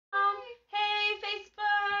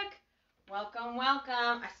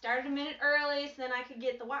I could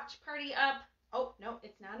get the watch party up. Oh, no,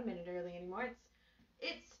 it's not a minute early anymore.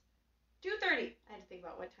 It's 2:30. I had to think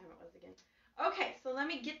about what time it was again. Okay, so let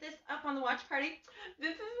me get this up on the watch party.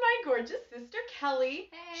 This is my gorgeous sister, Kelly.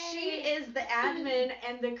 Hey. She is the admin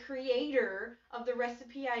and the creator of the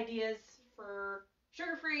recipe ideas for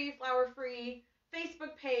sugar-free, flour-free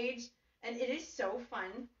Facebook page. And it is so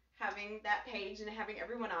fun having that page and having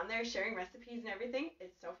everyone on there sharing recipes and everything.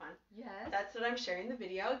 It's so fun. Yes. That's what I'm sharing the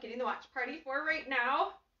video, getting the watch party for right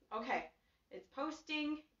now. Okay, it's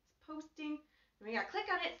posting. And we gotta click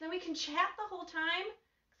on it so then we can chat the whole time.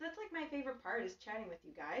 Because that's like my favorite part is chatting with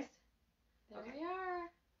you guys. There we are.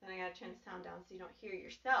 Then I gotta turn the sound down so you don't hear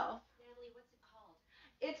yourself. Natalie, what's it called?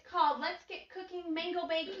 It's called Let's Get Cooking Mango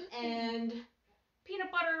Bake and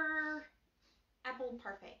Peanut Butter Apple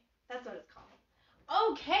Parfait. That's what it's called.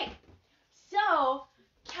 Okay, so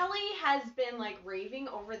Kelly has been like raving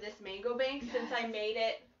over this mango bake since I made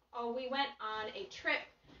it. Oh, we went on a trip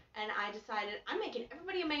and I decided I'm making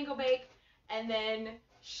everybody a mango bake, and then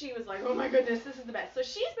she was like, oh my goodness, this is the best. So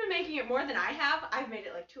she's been making it more than I have. I've made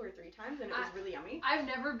it like 2 or 3 times and it was really yummy. I've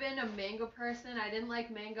never been a mango person. I didn't like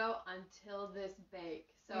mango until this bake.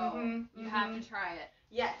 So you have to try it.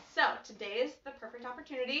 Yes, so today is the perfect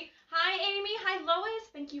opportunity. Hi Amy, hi Lois,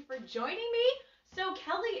 thank you for joining me. So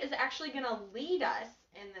Kelly is actually going to lead us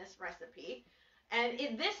in this recipe, and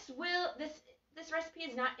this recipe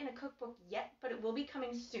is not in a cookbook yet, but it will be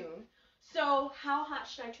coming soon. So how hot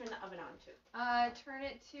should I turn the oven on to? Turn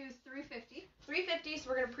it to 350. 350, so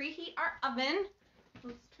we're going to preheat our oven.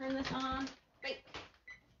 Let's turn this on. Bake.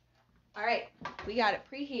 All right, we got it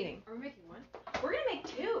preheating. Are we making one? We're going to make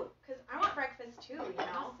 2, because I want breakfast too, you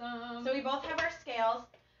know. Awesome. So we both have our scales.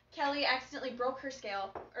 Kelly accidentally broke her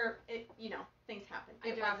scale, or things happen.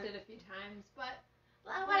 I dropped it a few times, but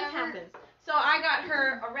life happens. So I got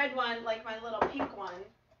her a red one, like my little pink one.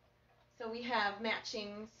 So we have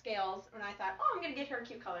matching scales, and I thought, I'm going to get her a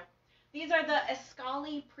cute color. These are the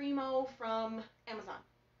Escali Primo from Amazon.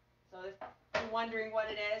 So if you're wondering what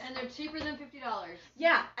it is. And they're cheaper than $50.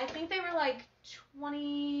 Yeah, I think they were like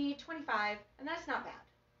 $20, $25, and that's not bad.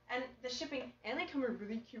 And the shipping, and they come in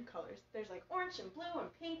really cute colors. There's like orange and blue and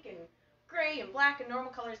pink and gray and black and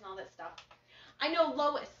normal colors and all that stuff. I know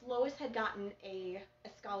Lois had gotten a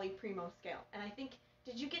Escali Primo scale, and I think,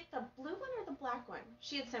 did you get the blue one or the black one?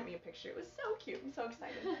 She had sent me a picture. It was so cute. I'm so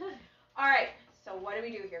excited. All right, so what do we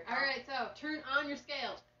do here, Kyle? All right, so turn on your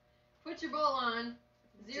scale. Put your bowl on.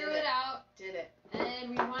 Zero it out. Did it. And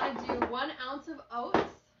we want to do 1 ounce of oats.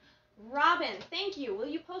 Robin, thank you. Will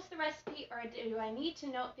you post the recipe, or do I need to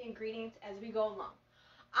note the ingredients as we go along?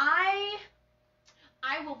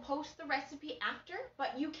 I will post the recipe after,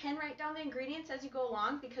 but you can write down the ingredients as you go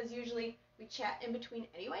along because usually we chat in between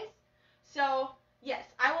anyways. So, yes,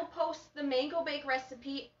 I will post the mango bake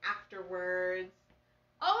recipe afterwards.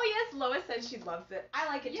 Oh, yes, Lois said she loves it. I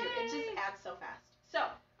like it too. Yay. It just adds so fast. So,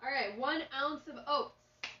 all right, 1 ounce of oats.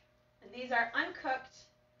 And these are uncooked.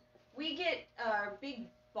 We get a big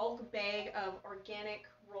bulk bag of organic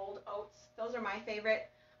rolled oats. Those are my favorite.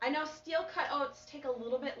 I know steel cut oats take a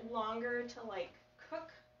little bit longer to like cook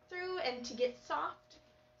through and to get soft.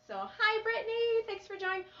 So hi Brittany, thanks for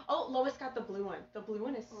joining. Oh, Lois got the blue one. The blue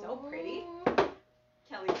one is so pretty.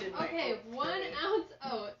 Kelly did my Okay, oats 1 pretty. ounce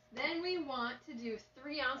oats. Then we want to do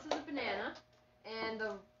 3 ounces of banana, and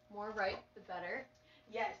the more ripe, the better.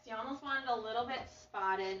 Yes, you almost want it a little bit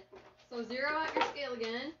spotted. So zero out your scale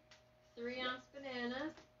again. 3 ounce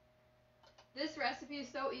bananas. This recipe is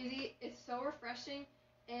so easy. It's so refreshing,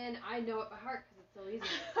 and I know it by heart because it's so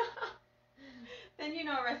easy. Then you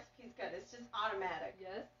know a recipe's good. It's just automatic.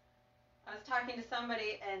 Yes. I was talking to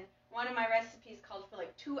somebody, and one of my recipes called for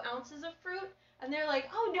like 2 ounces of fruit, and they're like,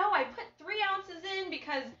 oh no, I put 3 ounces in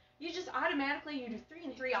because you just automatically, you do 3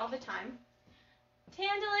 and 3 all the time.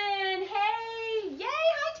 Tandalin, hey! Yay!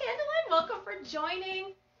 Hi, Tandalin! Welcome for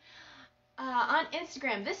joining on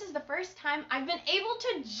Instagram. This is the first time I've been able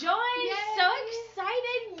to join. Yay! So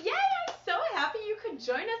excited! Yay! I'm so happy you could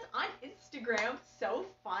join us on Instagram. So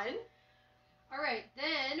fun. All right,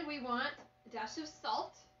 then we want a dash of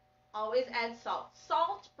salt. Always add salt.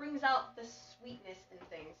 Salt brings out the sweetness in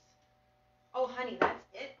things. Oh, honey, that's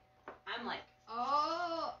it. I'm like,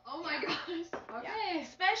 Oh my gosh. Okay. yeah.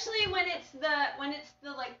 Especially when it's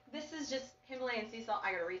the like, this is just Himalayan sea salt.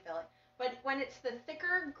 I gotta refill it. But when it's the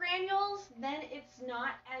thicker granules, then it's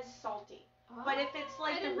not as salty. Oh, But if it's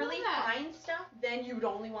like the really fine stuff, then you'd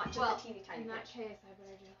only want just a teeny tiny in that pinch. case, I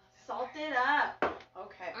better do this. Salt it up.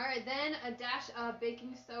 Okay. All right, then a dash of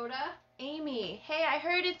baking soda. Amy, hey, I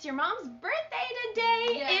heard it's your mom's birthday today.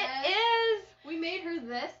 Yes. It is. We made her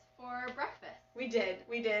this for breakfast. We did.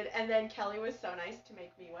 And then Kelly was so nice to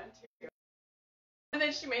make me one too. And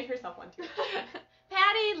then she made herself one too.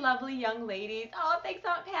 Patty, lovely young ladies. Oh, thanks,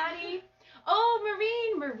 Aunt Patty. Oh,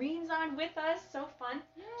 Marine's on with us. So fun.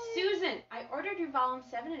 Yay. Susan, I ordered your volume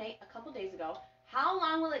 7 and 8 a couple days ago. How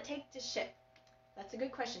long will it take to ship? That's a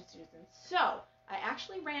good question, Susan. So, I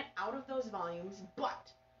actually ran out of those volumes,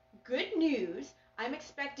 but good news. I'm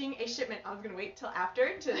expecting a shipment. I was going to wait till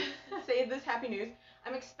after to say this happy news.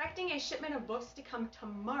 I'm expecting a shipment of books to come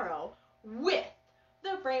tomorrow with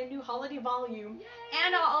the brand new holiday volume. Yay.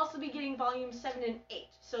 And I'll also be getting volumes 7 and 8.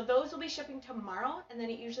 So those will be shipping tomorrow, and then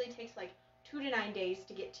it usually takes like 2 to 9 days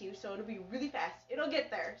to get to you, so it'll be really fast. It'll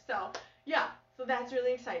get there. So, yeah. So that's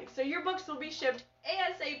really exciting. So your books will be shipped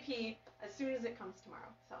ASAP as soon as it comes tomorrow.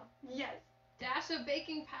 So, yes. Dash of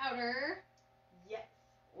baking powder. Yes.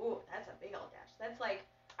 Ooh, that's a big old dash. That's like,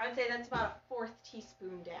 I would say that's about a 4th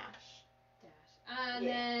teaspoon dash. And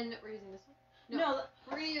then we're using this one? No,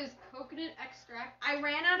 we're going to use coconut extract. I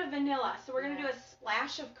ran out of vanilla, so we're going to do a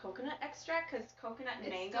splash of coconut extract because coconut and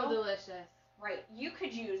mango. It's so delicious. Right. You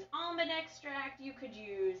could use almond extract. You could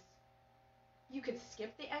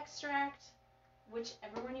skip the extract.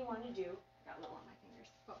 Whichever one you want to do. I got a little on my fingers.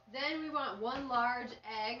 Oh. Then we want 1 large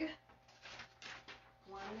egg.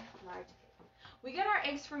 1 large egg. We get our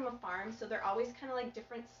eggs from a farm, so they're always kind of like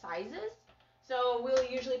different sizes. So we'll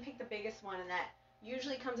usually pick the biggest one, and that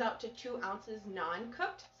usually comes out to 2 ounces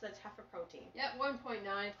non-cooked, so that's half a protein. Yep, 1.9,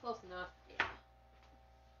 close enough. Yeah.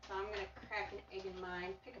 So I'm going to crack an egg in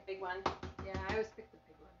mine, pick a big one. Yeah, I always pick the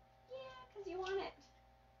big one. Yeah, because you want it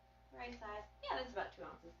the right size. Yeah, that's about 2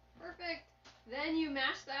 ounces. Perfect. Then you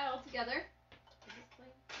mash that all together. Is this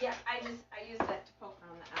clean? Yeah, I use that to poke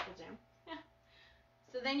around the apple jam. Yeah.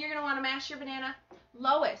 So then you're going to want to mash your banana.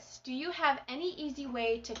 Lois, do you have any easy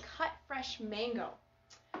way to cut fresh mango?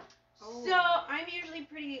 Oh. So I'm usually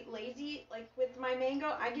pretty lazy, like with my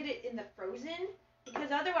mango, I get it in the frozen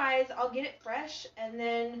because otherwise I'll get it fresh and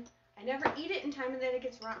then I never eat it in time and then it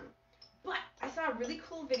gets rotten. But I saw a really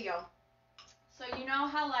cool video. So you know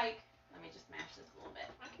how let me just mash this a little bit.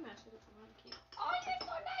 I can mash it if you want to keep. Oh, you're so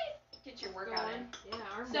nice. Get your workout in.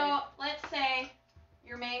 Yeah, arm So let's say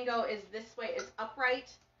your mango is this way, it's upright.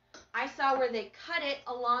 I saw where they cut it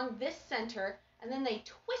along this center and then they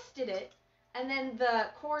twisted it. And then the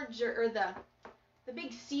cord or the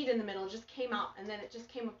big seed in the middle just came out, and then it just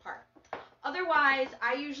came apart. Otherwise,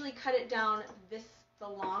 I usually cut it down the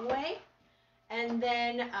long way, and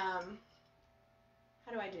then how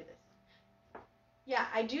do I do this? Yeah,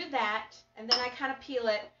 I do that, and then I kind of peel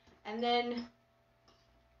it, and then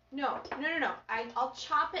no. I'll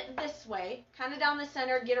chop it this way, kind of down the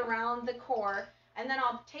center, get around the core, and then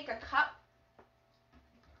I'll take a cup.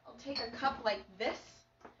 I'll take a cup like this.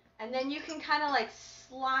 And then you can kind of like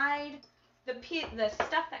slide the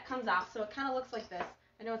stuff that comes off, so it kind of looks like this.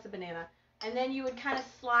 I know it's a banana. And then you would kind of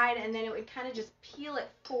slide, and then it would kind of just peel it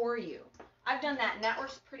for you. I've done that, and that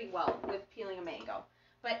works pretty well with peeling a mango.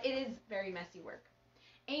 But it is very messy work.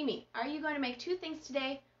 Amy, are you going to make 2 things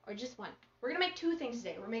today, or just 1? We're going to make 2 things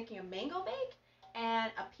today. We're making a mango bake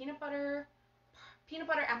and a peanut butter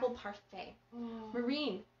apple parfait.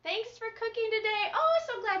 Marine, thanks for cooking today. Oh,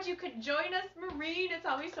 so glad you could join us, Marine. It's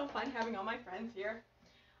always so fun having all my friends here.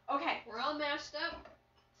 Okay. We're all mashed up.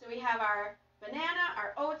 So we have our banana,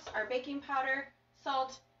 our oats, our baking powder,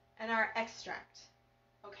 salt, and our extract.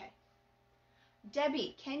 Okay.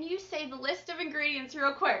 Debbie, can you say the list of ingredients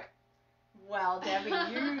real quick? Well, Debbie,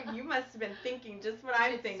 you must have been thinking just what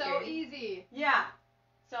I'm thinking. So easy. Yeah.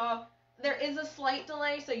 So there is a slight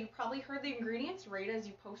delay, so you probably heard the ingredients right as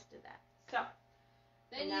you posted that. So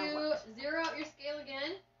then you zero out your scale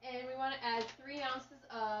again, and we want to add 3 ounces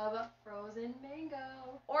of frozen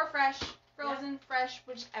mango. Or fresh, frozen, fresh,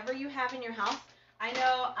 whichever you have in your house. I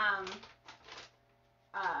know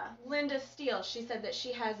Linda Steele, she said that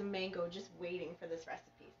she has a mango just waiting for this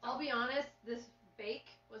recipe. So. I'll be honest, this bake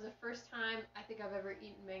was the first time I think I've ever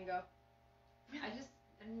eaten mango. Really? I just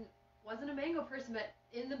wasn't a mango person, but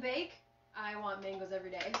in the bake, I want mangoes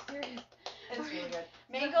every day. Serious. It's really good.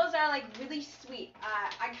 Mangoes are like really sweet.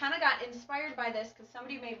 I kind of got inspired by this because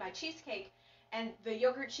somebody made my cheesecake and the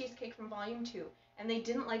yogurt cheesecake from Volume 2, and they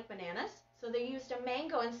didn't like bananas, so they used a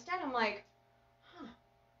mango instead. I'm like,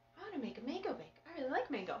 I want to make a mango bake. I really like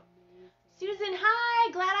mango. Amazing. Susan,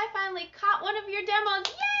 hi. Glad I finally caught one of your demos.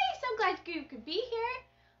 Yay! So glad you could be here.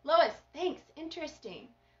 Lois, thanks. Interesting.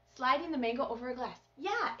 Sliding the mango over a glass.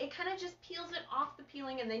 Yeah, it kind of just peels it off the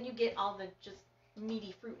peeling, and then you get all the just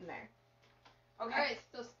meaty fruit in there. Okay. All right,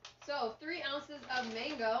 so 3 ounces of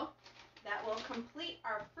mango. That will complete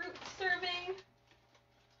our fruit serving.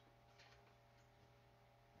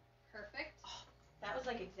 Perfect. Oh, that was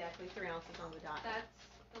like exactly 3 ounces on the dot. That's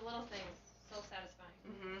the little things. So satisfying.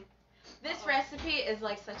 Mhm. This recipe is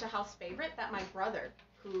like such a house favorite that my brother,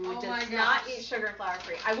 who Oh my does not gosh. eat sugar and flour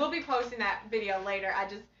free, I will be posting that video later. I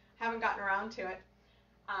just haven't gotten around to it.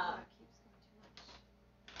 Oh, it keeps going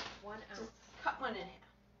too much. 1 ounce. Just cut one in half.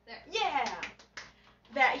 There. Yeah.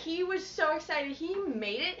 That he was so excited. He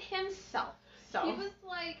made it himself. So He was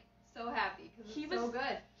like so happy because it's so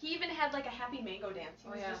good. He even had like a happy mango dance. He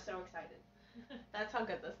was yeah. just so excited. That's how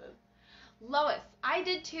good this is. Lois, I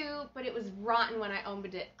did too, but it was rotten when I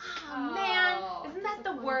opened it. Oh man, isn't that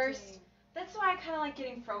the worst? That's why I kind of like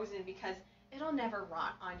getting frozen because it'll never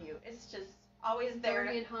rot on you. It's just always there.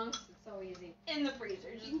 In hunks, it's so easy. In the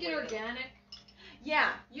freezer. You can get organic.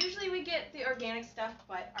 Yeah, usually we get the organic stuff,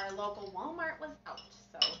 but our local Walmart was out,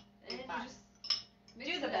 so and you just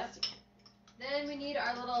do the best you can. Then we need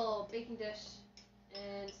our little baking dish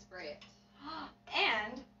and spray it.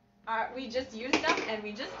 And we just used them and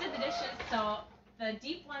we just did the dishes, so the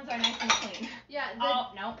deep ones are nice and clean. Yeah.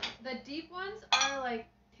 No. The deep ones are like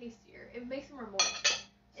tastier. It makes them more moist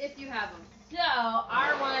if you have them. So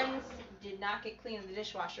our ones did not get clean in the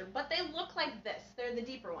dishwasher, but they look like this. They're the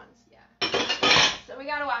deeper ones. Yeah. So we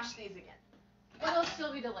gotta wash these again. It'll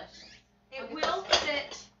still be delicious. It will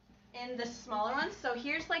fit in the smaller ones. So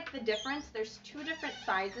here's like the difference. There's 2 different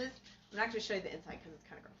sizes. I'm not gonna show you the inside because it's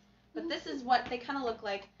kind of gross. But this is what they kind of look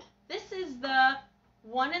like. This is the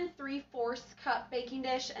 1 3/4 cup baking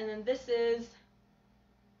dish, and then this is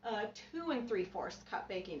a 2 3/4 cup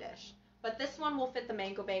baking dish. But this one will fit the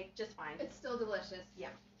mango bake just fine. It's still delicious.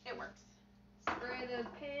 Yeah, it works. Spray the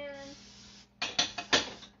pan.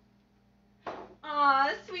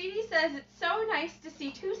 Aw, Sweetie says it's so nice to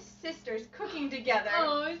see 2 sisters cooking together.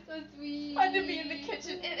 Oh, it's so sweet. Fun to be in the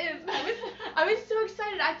kitchen. It is. I was so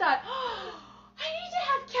excited. I thought, oh, I need to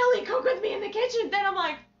have Kelly cook with me in the kitchen.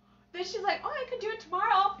 Then she's like, oh, I could do it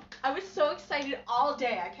tomorrow. I was so excited all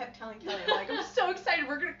day. I kept telling Kelly, I'm so excited.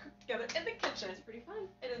 We're going to cook together in the kitchen. It's pretty fun.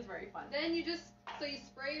 It is very fun. Then you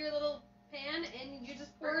spray your little pan and you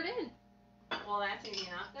just pour it in. Well, that's easy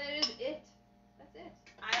enough. That is it. That's it.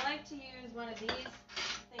 I like to use one of these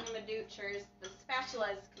thingamadoochers, the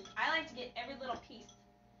spatulas, because I like to get every little piece.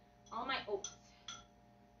 All my oats.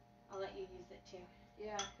 I'll let you use it too.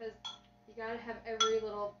 Yeah, because you gotta have every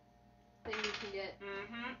little thing you can get.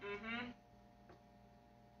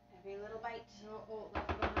 Every little bite. No oat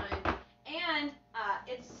left behind. And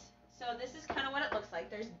so this is kind of what it looks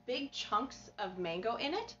like. There's big chunks of mango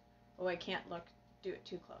in it. Oh, I can't do it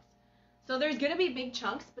too close. So there's gonna be big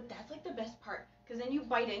chunks, but that's like the best part, because then you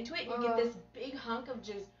bite into it and you get this big hunk of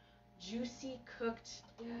just juicy cooked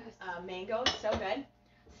mango. It's so good.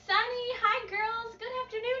 Sunny, hi girls. Good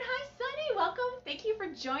afternoon. Hi Sunny. Welcome. Thank you for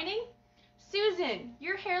joining. Susan,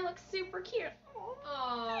 your hair looks super cute. Oh,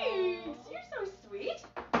 thanks. You're so sweet.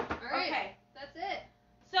 All right. Okay. That's it.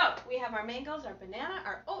 So we have our mangoes, our banana,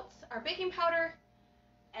 our oats, our baking powder,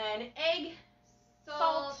 and egg,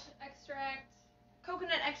 salt, extract,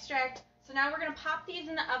 coconut extract. So now we're going to pop these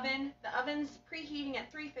in the oven. The oven's preheating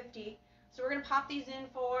at 350. So we're going to pop these in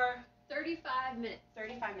for 35 minutes.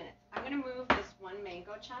 35 minutes. I'm going to move this one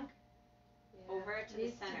mango chunk over to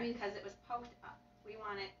the center because it was poked up. We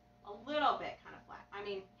want it a little bit kind of flat. I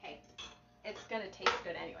mean, hey, it's going to taste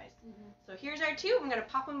good anyways. So here's our 2. I'm going to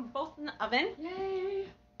pop them both in the oven. Yay!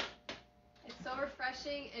 It's so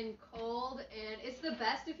refreshing and cold, and it's the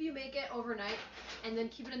best if you make it overnight and then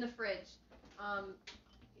keep it in the fridge.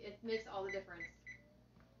 It makes all the difference.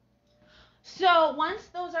 So once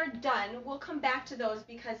those are done, we'll come back to those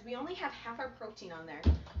because we only have half our protein on there.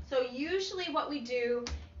 So usually what we do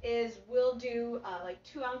is we'll do like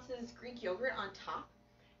 2 ounces Greek yogurt on top,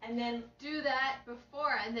 and then do that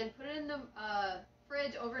before and then put it in the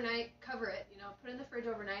fridge overnight. Cover it, put it in the fridge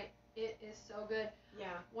overnight. It is so good.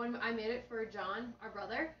 Yeah. When I made it for John, our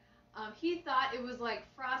brother, he thought it was like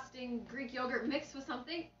frosting Greek yogurt mixed with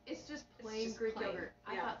something. It's just plain Greek yogurt.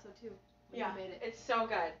 I thought so too when you made it. It's so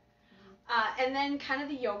good. And then kind of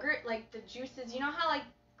the yogurt, like the juices, you know how like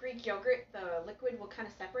Greek yogurt, the liquid will kind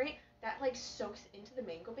of separate? That like soaks into the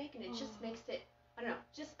mango bake and it just makes it, I don't know,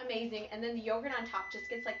 just amazing. And then the yogurt on top just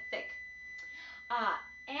gets like thick.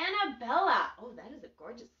 Annabella. Oh, that is a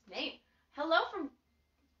gorgeous name. Hello from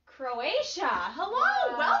Croatia.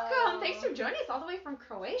 Hello, welcome. Thanks for joining us all the way from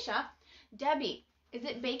Croatia. Debbie, is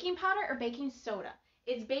it baking powder or baking soda?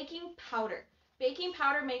 It's baking powder. Baking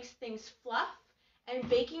powder makes things fluff, and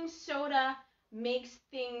baking soda makes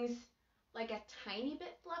things like a tiny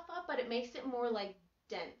bit fluff up, but it makes it more like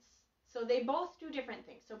dense. So they both do different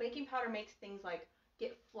things. So baking powder makes things like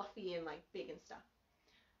get fluffy and like big and stuff.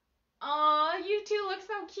 Aw, you two look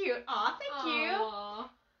so cute. Aw, thank you.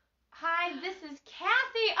 Hi, this is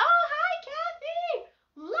Kathy. Oh, hi, Kathy.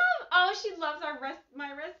 She loves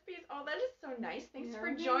my recipes. Oh, nice. Thanks They're for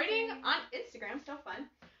amazing. joining on Instagram. So fun.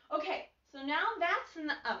 Okay, so now that's in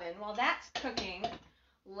the oven. While that's cooking,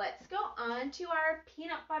 let's go on to our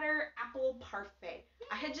peanut butter apple parfait.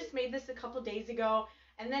 I had just made this a couple days ago,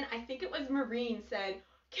 and then I think it was Maureen said,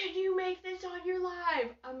 "Can you make this on your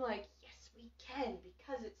live?" I'm like, yes, we can,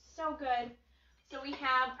 because it's so good. So we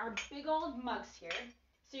have our big old mugs here.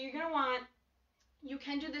 So you're going to want, you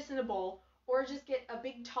can do this in a bowl, or just get a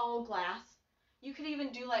big tall glass. You could even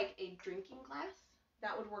do like a drinking glass.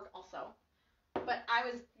 That would work also. But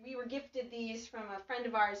we were gifted these from a friend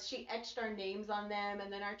of ours. She etched our names on them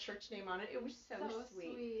and then our church name on it. It was so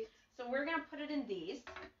sweet. So we're going to put it in these.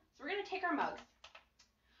 So we're going to take our mugs.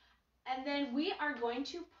 And then we are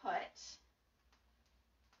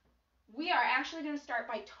actually going to start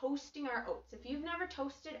by toasting our oats. If you've never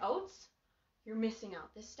toasted oats, you're missing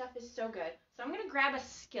out. This stuff is so good. So I'm going to grab a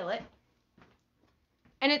skillet.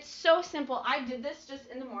 And it's so simple. I did this just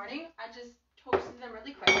in the morning. I just toasted them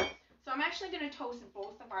really quick. So I'm actually going to toast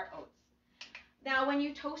both of our oats. Now, when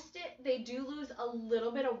you toast it, they do lose a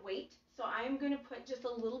little bit of weight. So I'm going to put just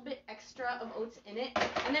a little bit extra of oats in it.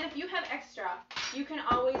 And then if you have extra, you can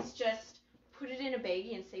always just put it in a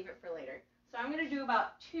baggie and save it for later. So I'm going to do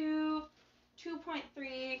about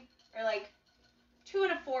 2.3, or like 2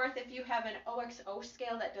 1/4 if you have an OXO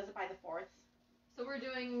scale that does it by the fourths. So we're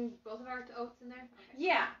doing both of our oats in there? Okay.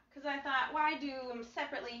 Yeah, because I thought, why do them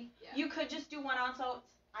separately? Yeah. You could just do 1 ounce oats.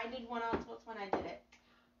 I did 1 ounce oats when I did it.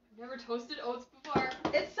 I've never toasted oats before.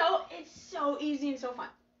 It's so easy and so fun.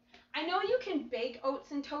 I know you can bake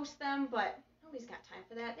oats and toast them, but nobody's got time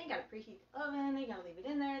for that. They got to preheat the oven. They got to leave it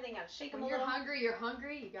in there. They got to shake them a little. When you're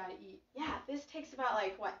hungry, you got to eat. Yeah, this takes about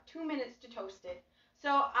 2 minutes to toast it. So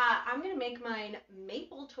I'm going to make mine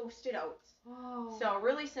maple toasted oats. Oh. So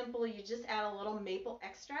really simple. You just add a little maple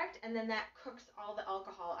extract, and then that cooks all the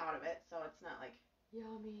alcohol out of it. So it's not like...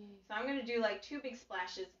 Yummy. So I'm going to do 2 big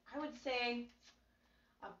splashes. I would say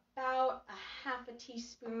about a half a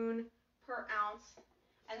teaspoon per ounce.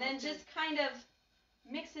 And then just kind of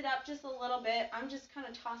mix it up just a little bit. I'm just kind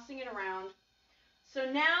of tossing it around. So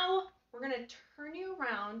now we're going to turn you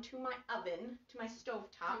around to my oven, to my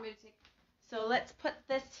stovetop. So let's put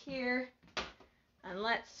this here, and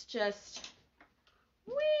let's just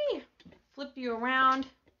flip you around.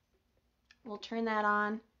 We'll turn that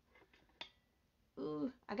on.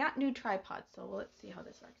 Ooh, I got new tripods, so let's see how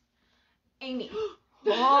this works. Amy.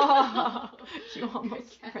 Oh, you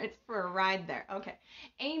almost went for a ride there. Okay.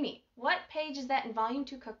 Amy, what page is that in Volume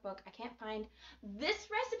 2 cookbook? I can't find. This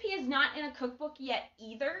recipe is not in a cookbook yet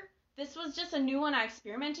either. This was just a new one I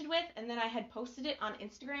experimented with, and then I had posted it on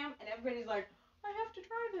Instagram, and everybody's like, I have to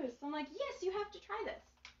try this. I'm like, yes, you have to try this.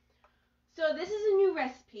 So this is a new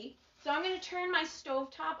recipe. So I'm going to turn my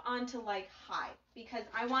stovetop on to high, because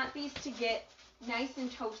I want these to get nice and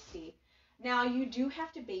toasty. Now, you do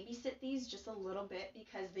have to babysit these just a little bit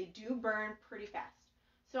because they do burn pretty fast.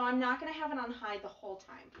 So I'm not going to have it on high the whole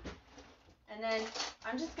time. And then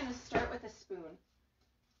I'm just going to start with a spoon.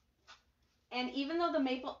 And even though the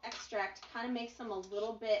maple extract kind of makes them a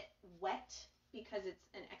little bit wet because it's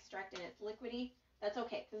an extract and it's liquidy, that's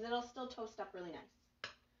okay because it'll still toast up really nice.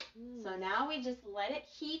 So now we just let it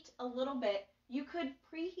heat a little bit. You could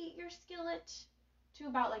preheat your skillet to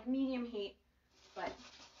about medium heat, but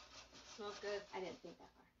smells good. I didn't think that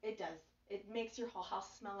far. It does. It makes your whole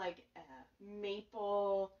house smell like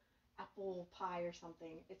maple apple pie or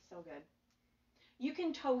something. It's so good. You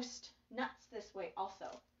can toast nuts this way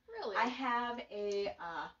also. Really? I have a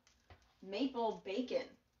maple bacon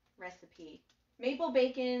recipe. Maple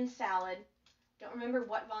bacon salad. Don't remember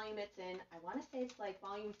what volume it's in. I want to say it's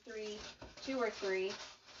volume 2 or 3.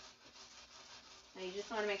 Now you just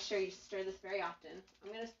want to make sure you stir this very often.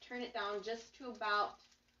 I'm going to turn it down just to about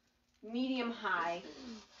medium high.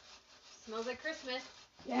 Smells like Christmas.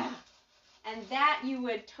 Yeah. And that you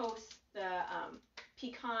would toast the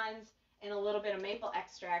pecans in a little bit of maple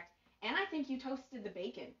extract. And I think you toasted the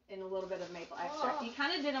bacon in a little bit of maple extract. Oh. You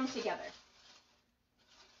kind of did them together.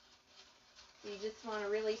 So you just want to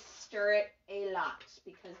really stir it a lot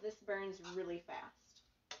because this burns really fast.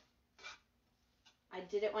 I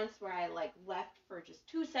did it once where I left for just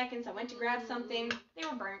 2 seconds. I went to grab something. They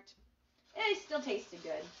were burnt. They still tasted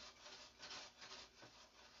good.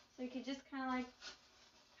 So you could just kind of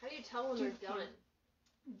How do you tell when they're done?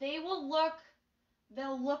 They'll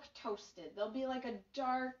look toasted. They'll be like a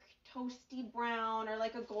dark, toasty brown or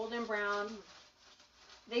a golden brown.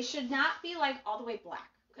 They should not be all the way black.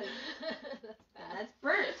 That's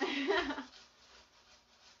burnt.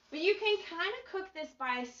 But you can kind of cook this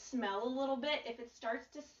by smell a little bit. If it starts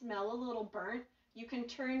to smell a little burnt, you can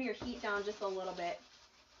turn your heat down just a little bit.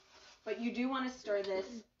 But you do want to stir this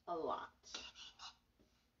a lot.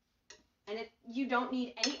 And you don't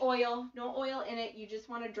need any oil, no oil in it. You just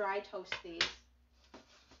want to dry toast these.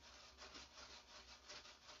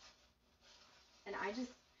 And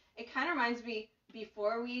it kind of reminds me,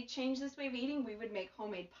 before we changed this way of eating, we would make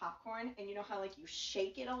homemade popcorn. And you know how like you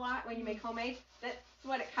shake it a lot when you make homemade? That's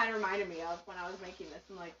what it kind of reminded me of when I was making this.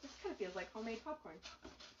 I'm like, this kind of feels like homemade popcorn.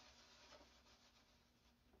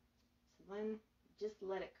 So then just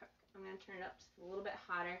let it cook. I'm going to turn it up just a little bit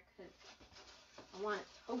hotter because I want it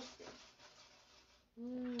toasted.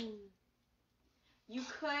 You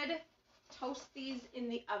could toast these in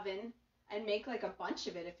the oven and make like a bunch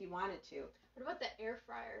of it if you wanted to. What about the air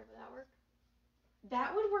fryer? Would that work?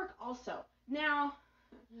 That would work also. Now,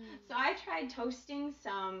 so I tried toasting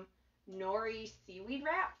some nori seaweed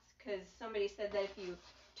wraps because somebody said that if you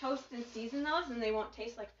toast and season those, then they won't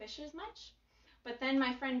taste like fish as much. But then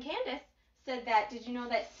my friend Candace said that, did you know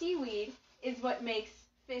that seaweed is what makes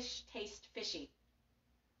fish taste fishy?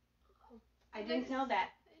 Oh, I didn't know that.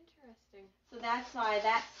 Interesting. So that's why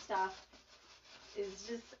that stuff is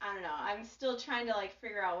just, I don't know. I'm still trying to like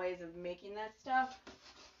figure out ways of making that stuff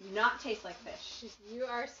not taste like fish. You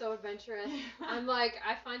are so adventurous. I'm like,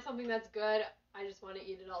 I find something that's good, I just want to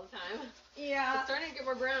eat it all the time. Yeah. It's starting to get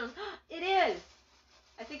more brown. It is.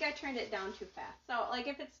 I think I turned it down too fast. So like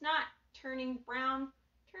if it's not turning brown,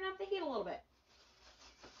 turn up the heat a little bit.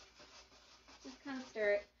 Just kind of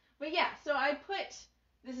stir it. But yeah, so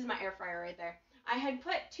this is my air fryer right there. I had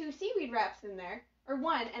put 2 seaweed wraps in there, or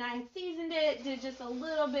 1, and I had seasoned it, did just a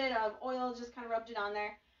little bit of oil, just kind of rubbed it on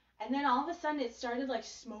there. And then all of a sudden it started like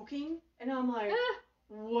smoking, and I'm like,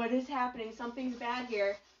 what is happening? Something's bad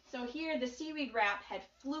here. So here the seaweed wrap had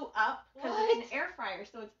flew up because it's an air fryer,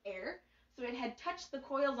 so it's air. So it had touched the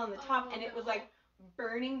coils on the top, and it was like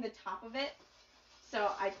burning the top of it.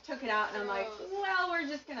 So I took it out, and I'm like, well, we're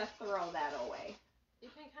just going to throw that away. You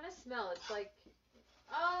can kind of smell. It's like,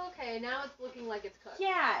 oh, okay, now it's looking like it's cooked.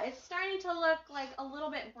 Yeah, it's starting to look like a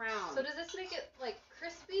little bit brown. So does this make it like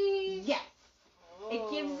crispy? Yes. Oh. It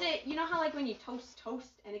gives it, you know how like when you toast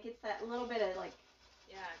and it gets that little bit of like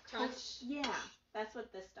crunch? Yeah, that's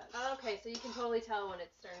what this does. Okay, so you can totally tell when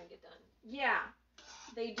it's starting to get done. Yeah.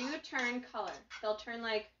 They do turn color. They'll turn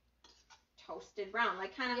like toasted brown,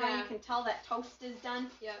 like kind of how you can tell that toast is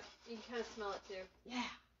done. Yeah, you can kind of smell it too. Yeah.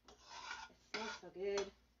 It smells so good.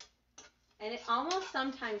 And it almost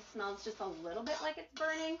sometimes smells just a little bit like it's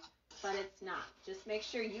burning, but it's not. Just make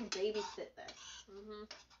sure you babysit this.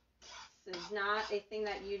 This is not a thing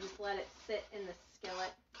that you just let it sit in the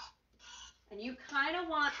skillet. And you kind of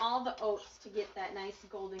want all the oats to get that nice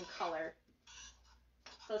golden color.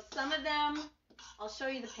 So some of them, I'll show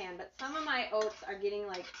you the pan, but some of my oats are getting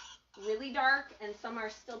like really dark and some are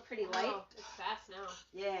still pretty light. Oh, it's fast now.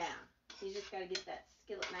 Yeah. You just got to get that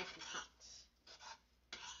skillet nice and hot.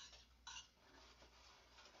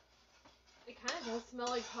 It kind of does smell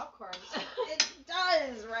like popcorn. It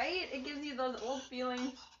does, right? It gives you those old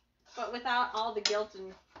feelings, but without all the guilt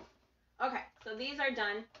and... Okay, so these are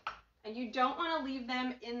done. And you don't want to leave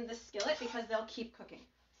them in the skillet because they'll keep cooking.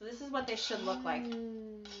 So this is what they should look like.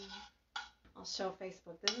 I'll show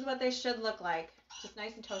Facebook. This is what they should look like. Just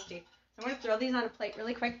nice and toasty. So I'm going to throw these on a plate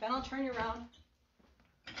really quick. Then I'll turn you around.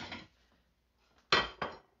 And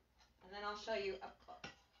then I'll show you up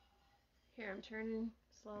close. Here, I'm turning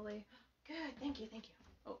slowly. Good. Thank you. Thank you.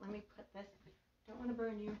 Oh, let me put this. Don't want to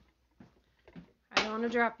burn you. I don't want to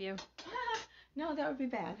drop you. No, that would be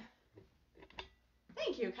bad.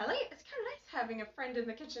 Thank you, Kelly. It's kind of nice having a friend in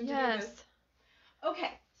the kitchen to do this.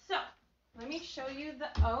 Okay, so let me show you the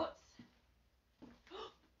oats.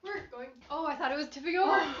 We're going. Oh, I thought it was tipping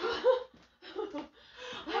over. I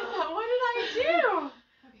thought, what did I do?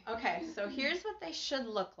 Okay, so here's what they should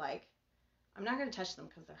look like. I'm not going to touch them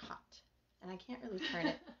because they're hot, and I can't really turn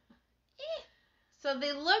it. So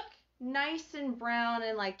they look nice and brown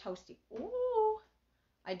and like toasty. Ooh.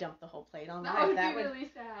 I dumped the whole plate on live. That would be really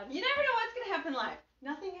sad. You never know what's going to happen live.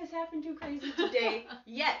 Nothing has happened too crazy today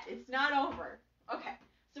yet. It's not over. Okay,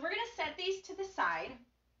 so we're going to set these to the side.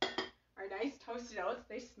 Our nice toasted oats.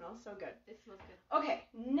 They smell so good. It smells good. Okay,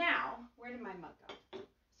 now, where did my mug go?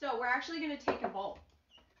 So we're actually going to take a bowl.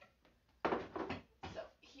 So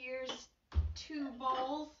here's 2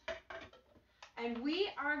 bowls. And we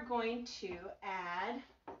are going to add,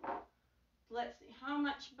 let's see, how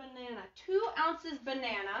much banana? 2 ounces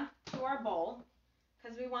banana to our bowl.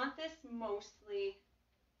 Because we want this mostly.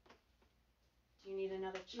 Do you need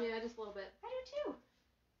another chunk? Yeah, just a little bit. I do too.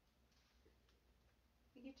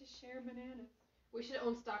 We get to share bananas. We should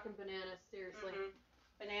own stock in bananas, seriously.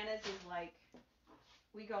 Bananas is like,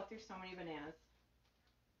 we go through so many bananas.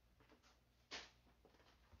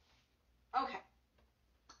 Okay.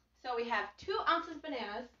 So we have 2 ounces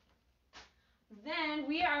bananas. then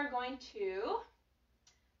we are going to,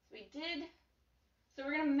 so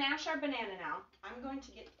we're going to mash our banana now. I'm going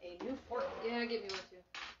to get a new fork. Yeah, give me one too.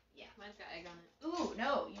 Yeah. Mine's got egg on it. Ooh,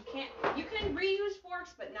 no, you can't. You can reuse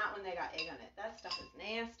forks, but not when they got egg on it. That stuff is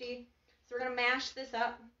nasty. So we're going to mash this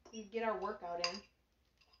up and get our workout in.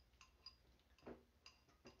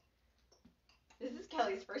 This is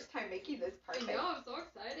Kelly's first time making this parfait. I know, I'm so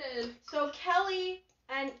excited. So Kelly,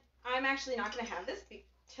 and I'm actually not going to have this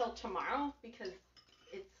till tomorrow because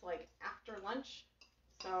it's like after lunch.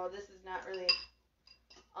 So this is not really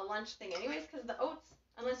a lunch thing anyways, because the oats,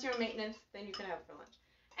 unless you're on maintenance, then you can have it for lunch.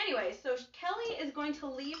 Anyway, so Kelly is going to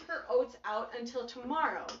leave her oats out until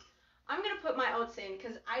tomorrow. I'm going to put my oats in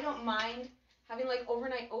because I don't mind having like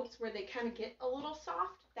overnight oats where they kind of get a little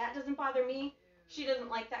soft. That doesn't bother me. She doesn't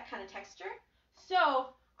like that kind of texture. So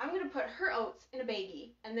I'm going to put her oats in a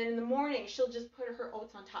baggie, and then in the morning she'll just put her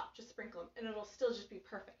oats on top, just sprinkle them, and it'll still just be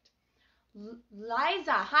perfect.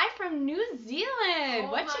 Liza, hi from New Zealand.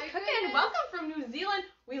 Oh, what you cooking? goodness. Welcome from New Zealand.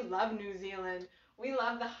 We love New Zealand. We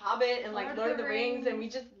love The Hobbit and like Lord of the Rings, and we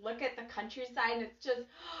just look at the countryside, and it's just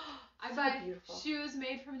I so buy beautiful. shoes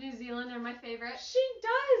made from New Zealand. They're my favorite. She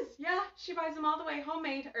does. Yeah, she buys them all the way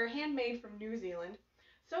homemade or handmade from New Zealand.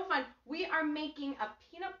 So fun. We are making a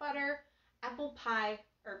peanut butter apple pie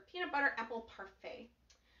or peanut butter apple parfait.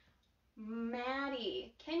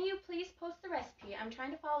 Maddie, can you please post the recipe? I'm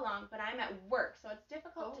trying to follow along, but I'm at work, so it's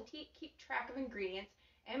difficult to keep track of ingredients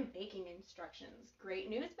and baking instructions. Great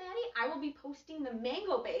news, Maddie. I will be posting the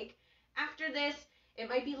mango bake after this. It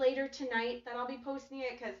might be later tonight that I'll be posting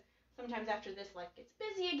it because sometimes after this life gets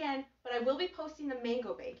busy again, but I will be posting the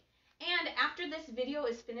mango bake. And after this video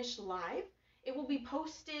is finished live, it will be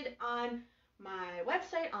posted on my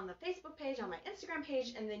website, on the Facebook page, on my Instagram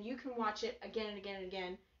page, and then you can watch it again and again and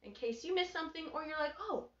again in case you missed something, or you're like,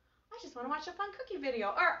 oh, I just want to watch a fun cookie video,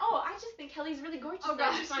 or oh, I just think Kelly's really gorgeous, and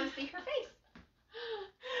I just want to see her face.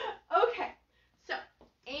 Okay, so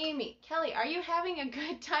Amy, Kelly, are you having a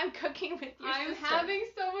good time cooking with your sister? I'm having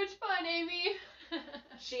so much fun, Amy.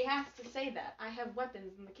 She has to say that. I have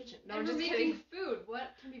weapons in the kitchen. No, I'm and just we're kidding. making food.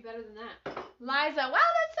 What can be better than that? Liza, wow,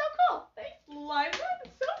 that's so cool. Thanks, Liza.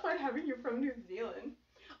 It's so fun having you from New Zealand.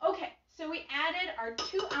 Okay, so we added our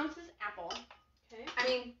 2 ounces apple. Okay. I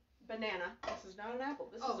mean, banana. This is not an apple.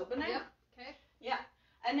 This is a banana. Yep. Okay. Yeah.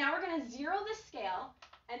 And now we're going to zero the scale.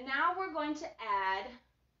 And now we're going to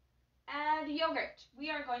add yogurt. We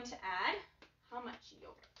are going to add, how much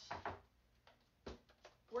yogurt?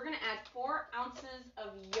 We're going to add 4 ounces of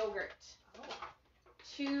yogurt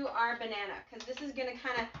to our banana. Because this is going to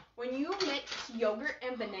kind of, when you mix yogurt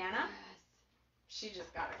and banana, she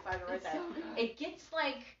just got excited right there. So good. It gets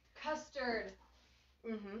like Custard.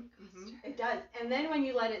 It does. And then when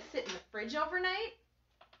you let it sit in the fridge overnight,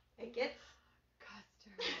 it gets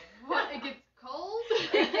Custard. What? It gets cold?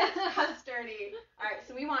 It gets custardy. All right,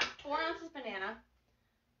 so we want 4 ounces banana.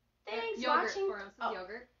 Thanks yogurt. watching. 4 ounces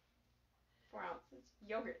yogurt. 4 ounces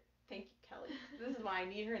yogurt. Thank you, Kelly. This is why I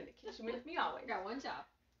need her in the kitchen with me always. Got one job.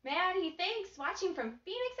 Maddie, thanks watching from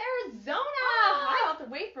Phoenix, Arizona. Hi, all the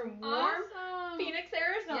way from warm Phoenix,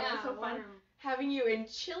 Arizona. Yeah, so fun having you in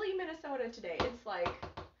chilly Minnesota today. It's like,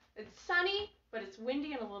 it's sunny, but it's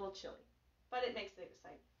windy and a little chilly. But it makes it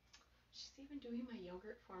exciting. She's even doing my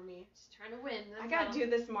yogurt for me. Just trying to win. I gotta do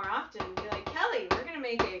this more often. Be like, Kelly, we're gonna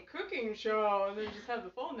make a cooking show, and then just have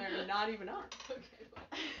the phone there and not even on. Okay.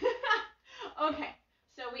 Okay,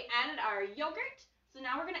 so we added our yogurt. So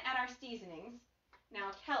now we're gonna add our seasonings.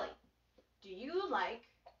 Now, Kelly, do you like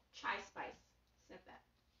chai spice? Sniff that.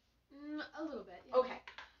 A little bit. Yeah. Okay.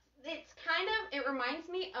 It's kind of, it reminds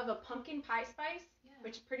me of a pumpkin pie spice,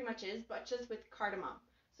 which it pretty much is, but just with cardamom.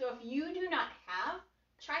 So if you do not have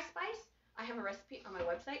chai spice, I have a recipe on my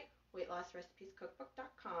website,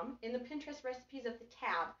 weightlossrecipescookbook.com. In the Pinterest recipes of the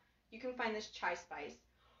tab, you can find this chai spice.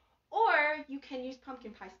 Or you can use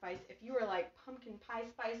pumpkin pie spice if you are like pumpkin pie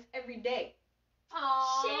spice every day.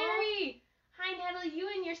 Aww. Sherry! Hi, Natalie. You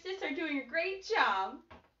and your sis are doing a great job.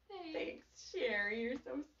 Thanks, Sherry. You're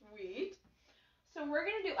so sweet. So we're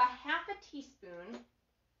going to do a half a teaspoon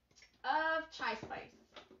of chai spice,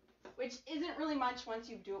 which isn't really much once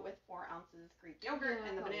you do it with 4 ounces Greek yogurt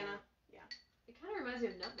and the banana. Yeah. It kind of reminds me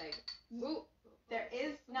of nutmeg. Ooh. There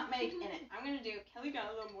is nutmeg in it. I'm going to do, Kelly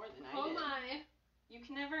got a little more than I did. Oh my. You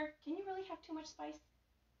can never, can you really have too much spice?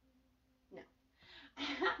 No.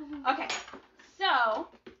 Okay,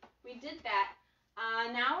 so we did that.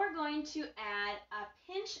 Now we're going to add a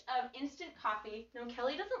pinch of instant coffee. No,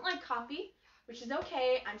 Kelly doesn't like coffee, which is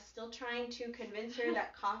okay. I'm still trying to convince her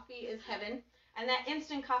that coffee is heaven and that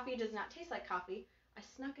instant coffee does not taste like coffee. I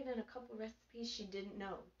snuck it in a couple recipes she didn't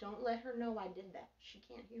know. Don't let her know I did that. She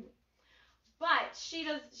can't hear me. But she's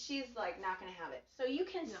like not going to have it. So you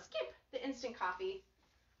can skip the instant coffee.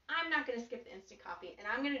 I'm not going to skip the instant coffee, and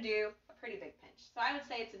I'm going to do a pretty big pinch. So I would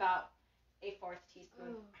say it's about a 4th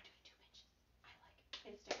teaspoon. I'm doing 2 pinches. I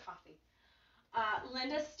like instant coffee.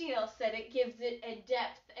 Linda Steele said it gives it a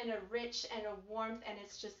depth and a rich and a warmth, and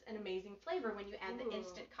it's just an amazing flavor when you add the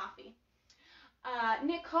instant coffee.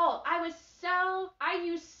 Nicole, I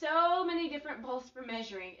use so many different bowls for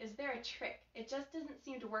measuring. Is there a trick? It just doesn't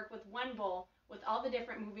seem to work with one bowl with all the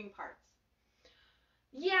different moving parts.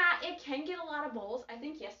 Yeah, it can get a lot of bowls. I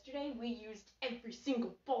think yesterday we used every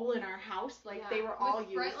single bowl in our house. Like they were all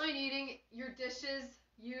used. With Frontline eating, your dishes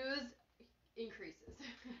used increases.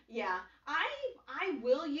 Yeah, I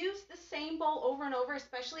will use the same bowl over and over,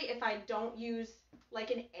 especially if I don't use like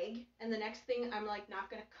an egg and the next thing I'm like not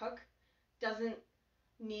gonna cook doesn't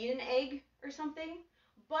need an egg or something.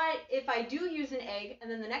 But if I do use an egg and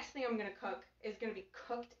then the next thing I'm going to cook is going to be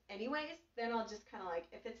cooked anyways, then I'll just kind of like,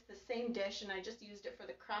 if it's the same dish and I just used it for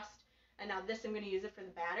the crust and now this I'm going to use it for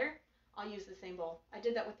the batter, I'll use the same bowl. I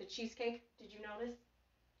did that with the cheesecake. Did you notice?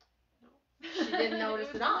 No. She didn't notice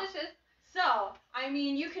it at all. Delicious. So, I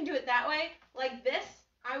mean, you can do it that way. Like this,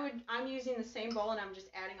 I'm using the same bowl and I'm just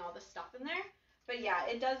adding all the stuff in there. But yeah,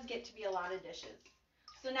 it does get to be a lot of dishes.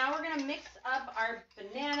 So now we're going to mix up our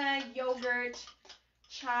banana, yogurt,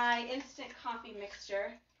 chai, instant coffee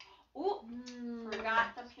mixture. Ooh,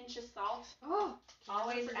 forgot the pinch of salt. Oh,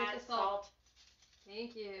 always add salt.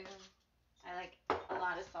 Thank you. I like a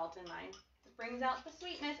lot of salt in mine. It brings out the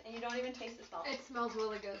sweetness and you don't even taste the salt. It smells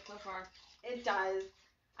really good so far. It does.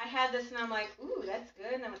 I had this and I'm like, ooh, that's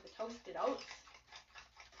good. And then with the toasted oats.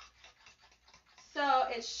 So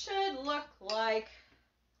it should look like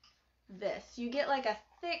this. You get like a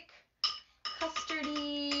thick,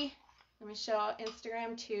 custardy, let me show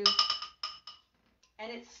Instagram too.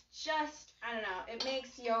 And it's just, I don't know, it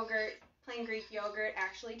makes yogurt, plain Greek yogurt,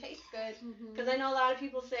 actually taste good. Because I know a lot of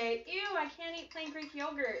people say, ew, I can't eat plain Greek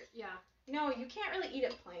yogurt. Yeah. No, you can't really eat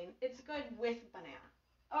it plain. It's good with banana.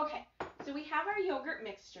 Okay, so we have our yogurt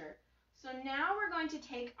mixture. So now we're going to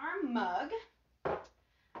take our mug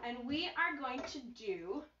and we are going to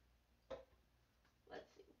do, let's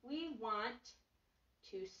see, we want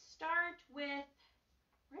to start with,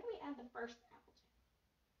 where do we add the first apple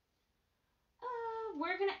jam?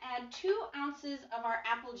 We're going to add 2 ounces of our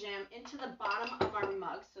apple jam into the bottom of our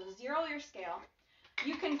mug. So 0 your scale.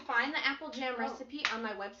 You can find the apple jam recipe on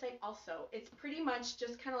my website also. It's pretty much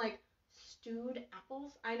just kind of like stewed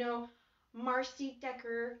apples. I know Marcy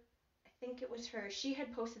Decker, I think it was her, she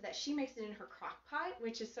had posted that she makes it in her crock pot,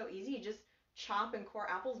 which is so easy. You just chop and core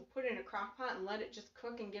apples and put it in a crock pot and let it just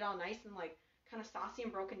cook and get all nice and like kind of saucy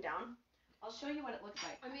and broken down. I'll show you what it looks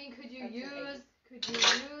like. I mean, could you use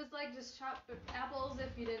like just chopped apples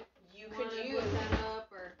if you didn't want to whip that up,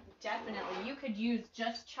 or definitely you could use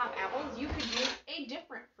just chopped apples. You could use a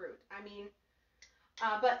different fruit. I mean,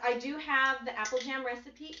 but I do have the apple jam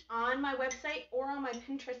recipe on my website or on my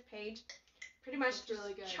Pinterest page. Pretty much just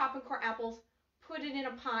really chop and core apples, put it in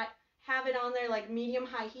a pot, have it on there like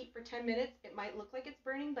medium-high heat for 10 minutes. It might look like it's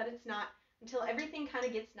burning, but it's not, until everything kind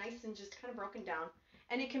of gets nice and just kind of broken down.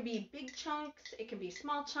 And it can be big chunks, it can be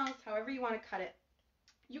small chunks, however you want to cut it.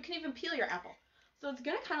 You can even peel your apple. So it's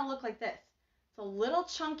going to kind of look like this. It's a little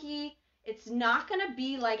chunky. It's not going to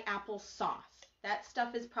be like apple sauce. That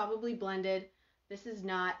stuff is probably blended. This is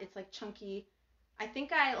not. It's like chunky. I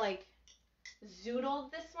think I like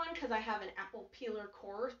zoodled this one because I have an apple peeler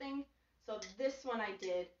core thing. So this one I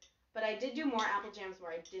did. But I did do more apple jams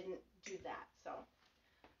where I didn't do that. So,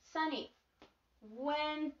 Sunny,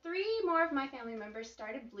 when 3 more of my family members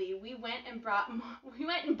started Blee, we went and bought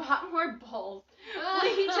more bowls.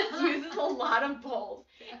 Blee just uses a lot of bowls.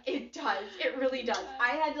 It does. It really does.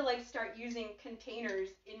 I had to like start using containers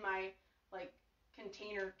in my like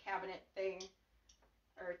container cabinet thing,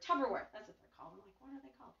 or Tupperware. That's what they're called. I'm like, what are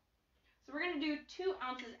they called? So we're gonna do 2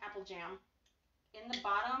 ounces apple jam in the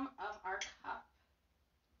bottom of our cup.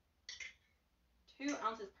 2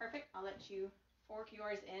 ounces, perfect. I'll let you fork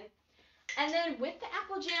yours in. And then with the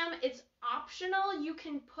apple jam, it's optional. You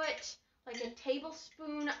can put like a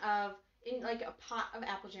tablespoon of, in like a pot of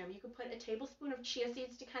apple jam, you could put a tablespoon of chia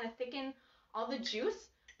seeds to kind of thicken all the juice,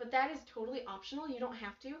 but that is totally optional. You don't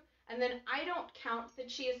have to. And then I don't count the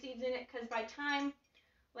chia seeds in it because by time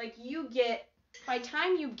you get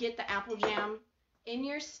the apple jam in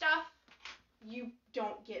your stuff, you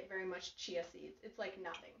don't get very much chia seeds. It's like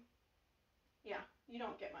nothing. Yeah, you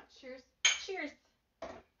don't get much. Cheers. Cheers.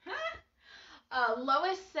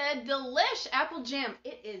 Lois said, delish apple jam.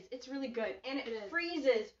 It is. It's really good. And it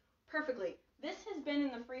freezes perfectly. This has been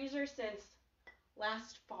in the freezer since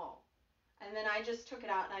last fall. And then I just took it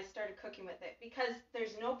out and I started cooking with it because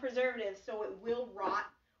there's no preservatives, so it will rot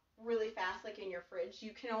really fast, like in your fridge.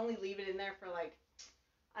 You can only leave it in there for like,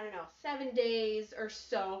 I don't know, 7 days or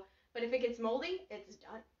so. But if it gets moldy, it's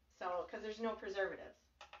done. So, because there's no preservatives.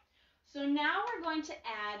 So now we're going to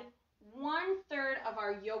add 1/3 of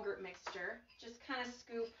our yogurt mixture. Just kind of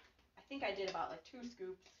scoop. I think I did about like 2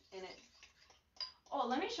 scoops in it. Oh,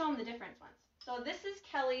 let me show them the different ones. So this is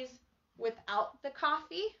Kelly's without the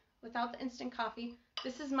coffee, without the instant coffee.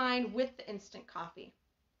 This is mine with the instant coffee.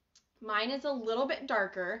 Mine is a little bit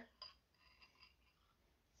darker.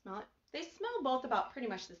 Smell it? They smell both about pretty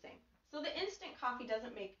much the same. So the instant coffee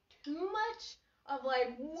doesn't make too much of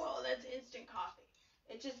like, whoa, that's instant coffee.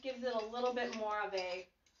 It just gives it a little bit more of a,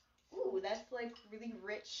 ooh, that's like really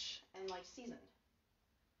rich and like seasoned.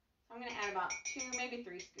 So I'm going to add about 2, maybe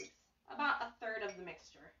 3 scoops. About 1/3 of the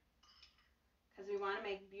mixture. Because we want to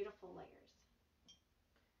make beautiful layers.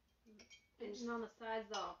 Pinching on the sides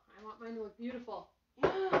though. I want mine to look beautiful.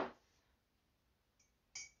 Yes.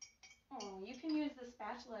 Oh, you can use the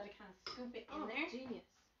spatula to kind of scoop it in there. Genius.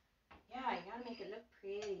 Yeah, you got to make it look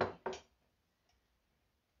pretty.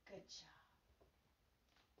 Good job.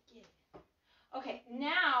 Get it. Okay,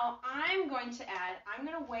 now I'm going to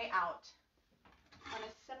weigh out on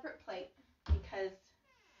a separate plate because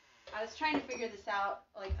I was trying to figure this out,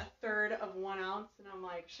 like 1/3 of 1 ounce, and I'm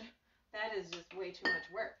like, that is just way too much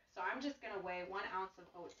work. So I'm just going to weigh 1 ounce of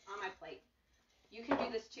oats on my plate. You can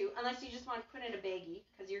do this too, unless you just want to put in a baggie,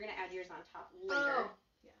 because you're going to add yours on top later. Oh,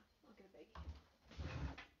 yeah, I'll get a baggie.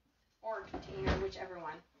 Or a container, whichever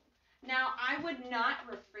one. Now, I would not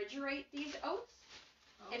refrigerate these oats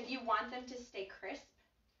if you want them to stay crisp.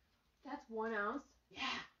 That's 1 ounce?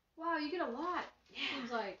 Yeah. Wow, you get a lot. Yeah.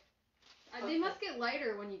 Seems like. They must get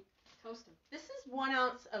lighter when you toast them. This is 1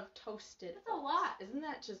 ounce of toasted That's a lot. Isn't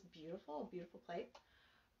that just beautiful? A beautiful plate.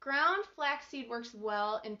 Ground flaxseed works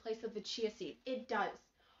well in place of the chia seed. It does.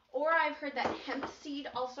 Or I've heard that hemp seed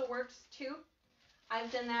also works too.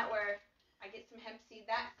 I've done that where I get some hemp seed.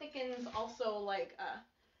 That thickens also like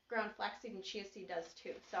ground flaxseed and chia seed does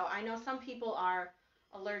too. So I know some people are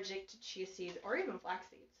allergic to chia seeds or even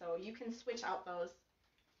flaxseed. So you can switch out those.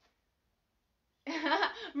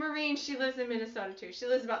 Maureen, she lives in Minnesota too. She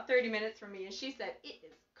lives about 30 minutes from me and she said, it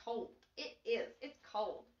is cold. It is. It's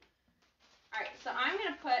cold. Alright, so I'm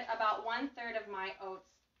going to put about 1/3 of my oats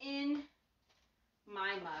in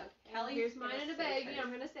my mug. Kelly's Here's mine in a baggie. hers. I'm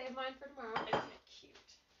going to save mine for tomorrow. Isn't it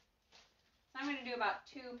cute? So I'm going to do about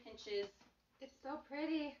 2 pinches. It's so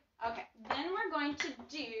pretty. Okay, then we're going to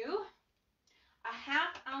do a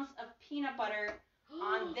 1/2 ounce of peanut butter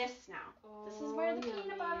on this now. Oh, This is where the yummy.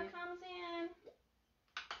 peanut butter comes in.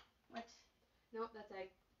 What? Nope, that's egg.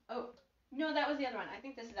 Oh, no, that was the other one. I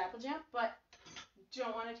think this is apple jam, but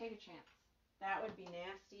don't want to take a chance. That would be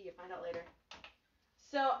nasty. You find out later.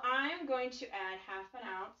 So I'm going to add 1/2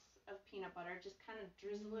 ounce of peanut butter. Just kind of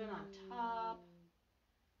drizzle it on top.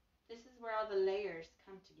 This is where all the layers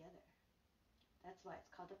come together. That's why it's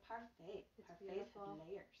called a parfait. Parfaits have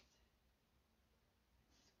layers.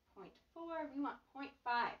 0.4. We want 0.5.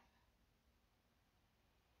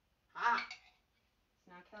 Ah.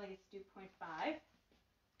 So now Kelly gets to do 0.5.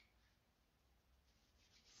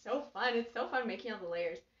 So fun. It's so fun making all the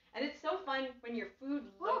layers. And it's so fun when your food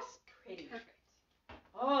looks pretty. Perfect.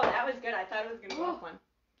 Oh, that was good. I thought it was going to go off one.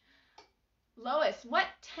 Lois, what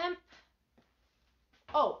temp?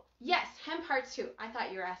 Oh, yes, hemp hearts too. I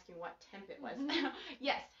thought you were asking what temp it was.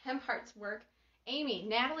 Yes, hemp hearts work. Amy,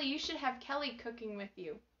 Natalie, you should have Kelly cooking with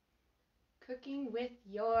you. Cooking with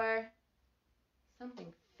your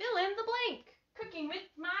something. Fill in the blank. Cooking with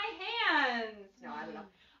my hands. No, I don't know.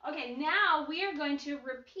 Okay, now we are going to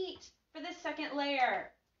repeat for the second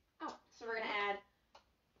layer. Oh, so we're going to add,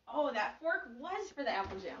 oh, that fork was for the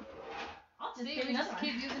apple jam. I'll just get another one.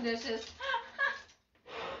 Keep using dishes.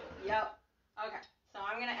 Yep. Okay, so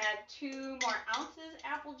I'm going to add 2 more ounces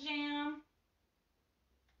apple jam.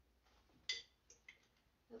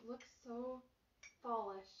 It looks so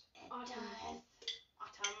fallish. It Autumn. does.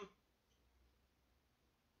 Autumn.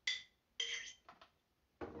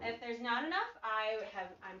 If there's not enough,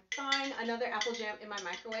 I'm thawing another apple jam in my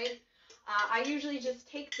microwave. I usually just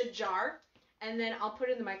take the jar and then I'll put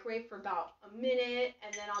it in the microwave for about a minute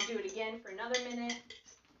and then I'll do it again for another minute.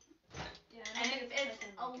 Yeah, and it's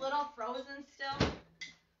a little frozen still.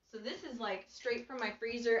 So this is like straight from my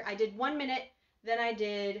freezer. I did 1 minute, then I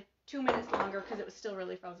did 2 minutes longer because it was still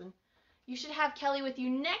really frozen. You should have Kelly with you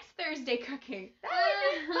next Thursday cooking. That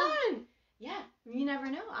would be fun. Yeah, you never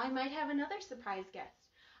know. I might have another surprise guest.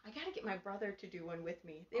 I gotta get my brother to do one with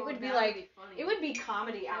me. It would be like, funny. it would be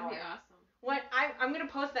comedy hour. That'd be awesome. I'm gonna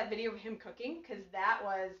post that video of him cooking because that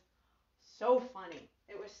was So funny.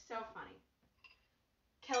 It was so funny.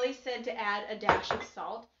 Kelly said to add a dash of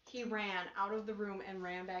salt. He ran out of the room and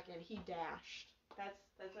ran back in. He dashed.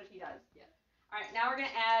 That's what he does. Yeah. All right, now we're going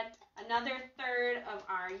to add another third of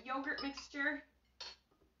our yogurt mixture.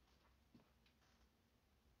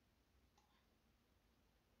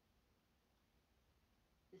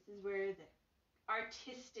 This is where the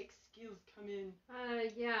artistic skills come in.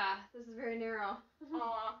 Yeah, this is very narrow.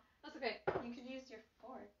 Aw. That's okay. You could use your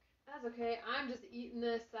fork. That's okay. I'm just eating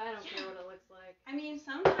this. I don't care what it looks like. I mean,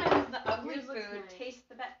 sometimes the ugly Yours looks food nice. tastes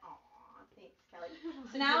the best. Aw, thanks, Kelly.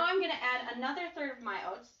 So now I'm going to add another third of my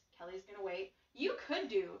oats. Kelly's going to wait. You could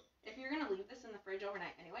do, if you're going to leave this in the fridge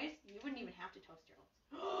overnight anyways, you wouldn't even have to toast your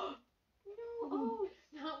oats. No oats.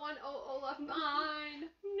 Not one oat left behind.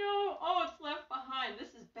 No oats left behind.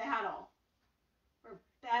 This is battle. We're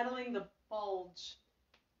battling the bulge.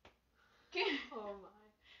 Oh my.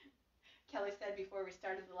 Kelly said before we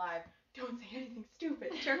started the live, don't say anything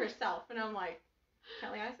stupid to herself. And I'm like,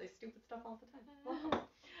 Kelly, I say stupid stuff all the time. Welcome.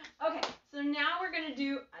 Okay, so now we're going to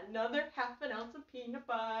do another half an ounce of peanut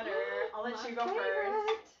butter. I'll let you go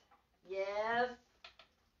first. Yes.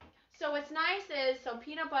 So what's nice is, so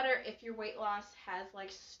peanut butter, if your weight loss has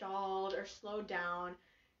like stalled or slowed down,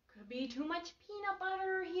 could be too much peanut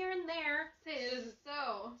butter here and there. Say it isn't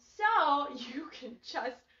so. So you can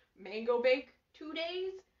just mango bake 2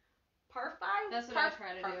 days. Parfait? That's what I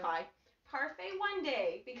try to do. Parfait 1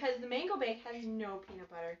 day, because the mango bake has no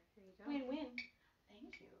peanut butter. There you go. Win-win.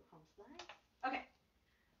 Thank you, Homeslice. Okay,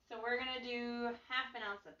 so we're going to do half an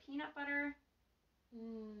ounce of peanut butter.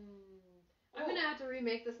 I'm going to have to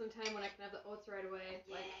remake this sometime when I can have the oats right away.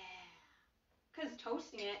 Yeah. Because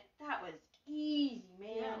toasting it, that was easy,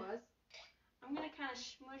 man. Yeah, it was. I'm going to kind of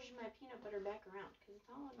smudge my peanut butter back around, because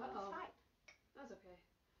it's all on the side. That's okay.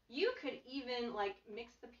 You could even, like,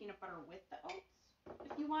 mix the peanut butter with the oats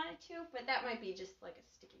if you wanted to, but that might be just, like, a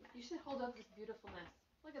sticky mess. You should hold up this beautifulness.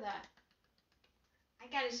 Look at that.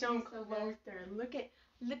 I gotta show them closer. Look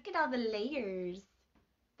at all the layers.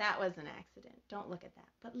 That was an accident. Don't look at that.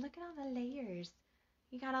 But look at all the layers.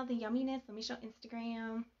 You got all the yumminess. Let me show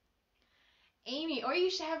Instagram. Amy, or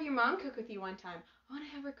you should have your mom cook with you one time. I want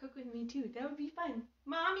to have her cook with me too. That would be fun.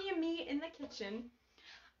 Mommy and me in the kitchen.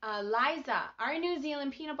 Liza, our New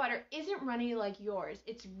Zealand peanut butter isn't runny like yours.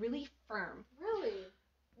 It's really firm. Really?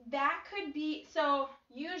 That could be, so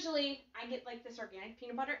usually I get like this organic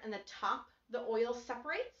peanut butter and the top, the oil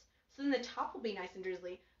separates. So then the top will be nice and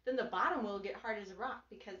drizzly. Then the bottom will get hard as a rock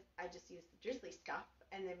because I just use the drizzly stuff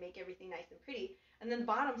and then make everything nice and pretty. And then the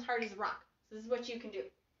bottom's hard as a rock. So this is what you can do.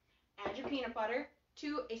 Add your peanut butter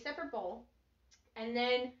to a separate bowl and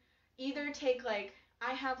then either take like,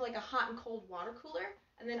 I have like a hot and cold water cooler,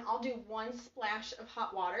 and then I'll do 1 splash of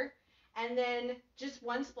hot water and then just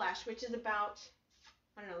 1 splash, which is about,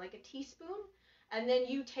 I don't know, like a teaspoon. And then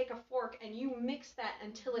you take a fork and you mix that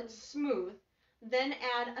until it's smooth. Then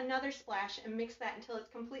add another splash and mix that until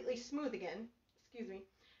it's completely smooth again. Excuse me.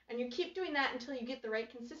 And you keep doing that until you get the right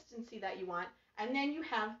consistency that you want. And then you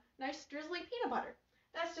have nice drizzly peanut butter.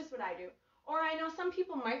 That's just what I do. Or I know some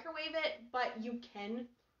people microwave it, but you can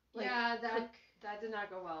like that did not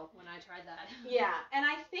go well when I tried that. Yeah, and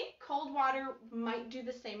I think cold water might do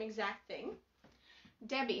the same exact thing.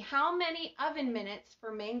 Debbie, how many oven minutes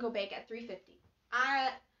for mango bake at 350? I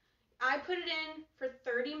put it in for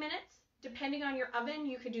 30 minutes. Depending on your oven,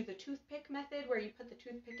 you could do the toothpick method where you put the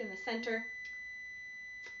toothpick in the center.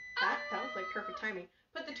 That was like perfect timing.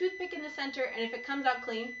 Put the toothpick in the center, and if it comes out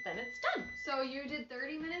clean, then it's done. So you did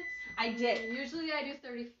 30 minutes? I did. Usually I do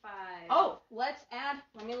 35. Oh, let's add,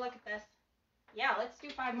 let me look at this. Yeah, let's do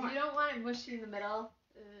 5 more. You don't want it mushy in the middle.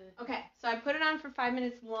 Okay, so I put it on for 5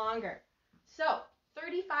 minutes longer. So,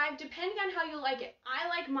 35, depending on how you like it. I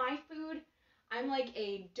like my food. I'm like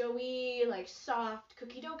a doughy, like soft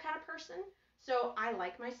cookie dough kind of person. So I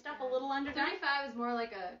like my stuff a little underdone. 35 is more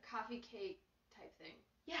like a coffee cake type thing.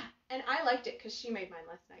 Yeah, and I liked it because she made mine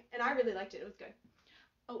last night. And I really liked it. It was good.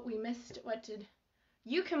 Oh, we missed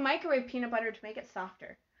you can microwave peanut butter to make it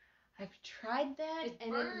softer. I've tried that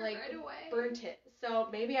and it like burnt it. So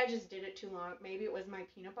maybe I just did it too long. Maybe it was my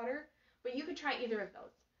peanut butter. But you could try either of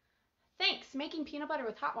those. Thanks. Making peanut butter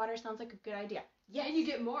with hot water sounds like a good idea. Yeah, and you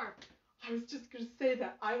get more. I was just going to say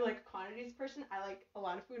that. I'm like a quantities person. I like a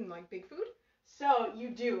lot of food and like big food. So you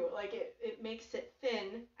do. Like it makes it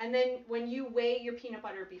thin. And then when you weigh your peanut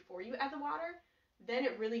butter before you add the water, then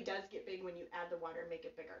it really does get big when you add the water and make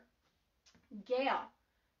it bigger. Gail,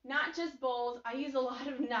 not just bowls. I use a lot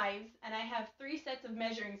of knives and I have 3 sets of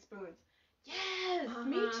measuring spoons. Yes,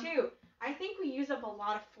 me too. I think we use up a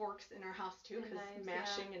lot of forks in our house too because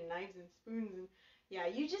mashing and knives and spoons. And yeah,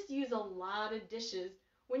 you just use a lot of dishes.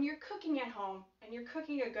 when you're cooking at home and you're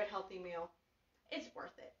cooking a good healthy meal, it's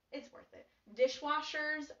worth it. It's worth it.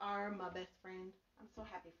 Dishwashers are my best friend. I'm so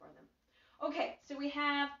happy for them. Okay, so we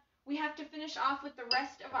have to finish off with the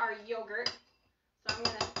rest of our yogurt. So I'm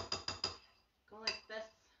gonna go like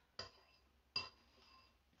this.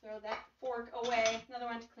 Throw that fork away. Another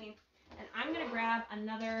one to clean. And I'm gonna grab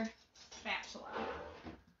another spatula.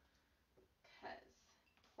 Because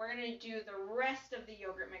we're gonna do the rest of the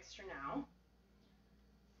yogurt mixture now.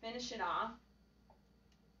 Finish it off.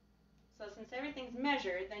 So since everything's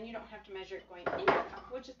measured, then you don't have to measure it going in your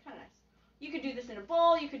cup, which is kind of nice. You could do this in a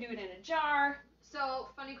bowl. You could do it in a jar. So,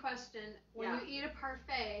 funny question. When you eat a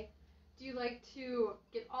parfait, do you like to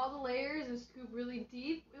get all the layers and scoop really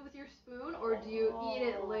deep with your spoon, or do you eat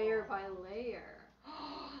it layer by layer?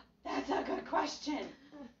 That's a good question.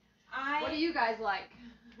 What do you guys like?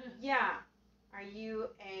 Yeah. Are you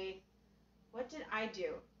what did I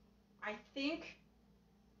do? I think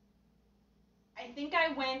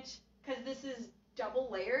I went, because this is double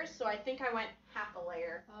layers, so I think I went half a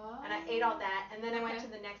layer. Oh. And I ate all that, and then I went to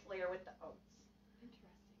the next layer with the oats. Interesting.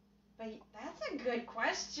 But that's a good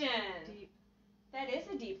question. Deep. That is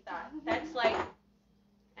a deep thought. That's like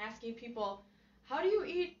asking people, how do you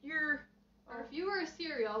eat your... Or if you were a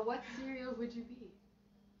cereal, what cereal would you be?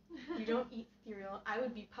 You don't eat cereal. I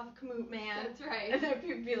would be Puff Kamoot, man. That's right. And then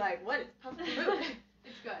people would be like, what is Puff Kamoot?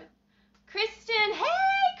 It's good. Kristen,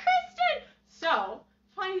 hey, Kristen! So,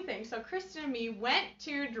 funny thing. So, Kristen and me went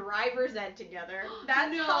to driver's ed together.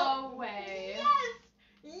 That's no way.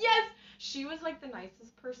 Yes! She was like the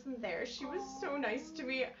nicest person there. She was so nice to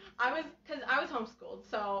me. Because I was homeschooled,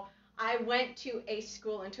 so I went to a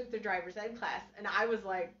school and took the driver's ed class, and I was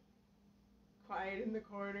like quiet in the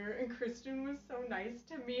corner, and Kristen was so nice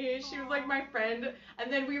to me. She was like my friend,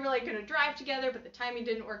 and then we were like gonna drive together, but the timing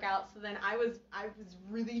didn't work out. So then I was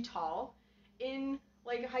really tall in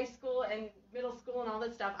like high school and middle school and all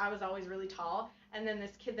that stuff. I was always really tall, and then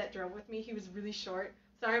this kid that drove with me, he was really short.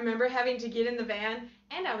 So I remember having to get in the van,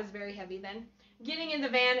 and I was very heavy then, getting in the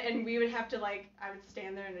van, and we would have to I would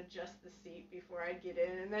stand there and adjust the seat before I'd get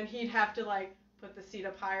in, and then he'd have to put the seat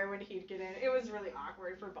up higher when he'd get in. It was really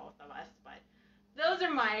awkward for both of us, but those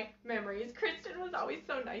are my memories. Kristen was always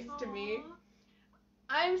so nice to me.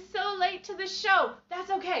 I'm so late to the show.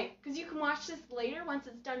 That's okay, because you can watch this later once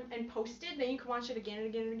it's done and posted. Then you can watch it again and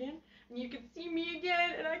again and again, and you can see me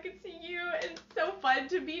again, and I can see you, and it's so fun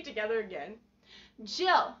to be together again.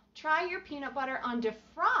 Jill, try your peanut butter on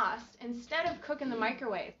defrost instead of cook in the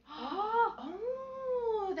microwave.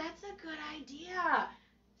 Oh, that's a good idea.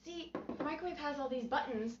 See, the microwave has all these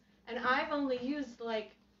buttons, and I've only used 2.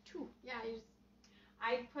 Yeah,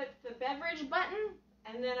 I put the beverage button,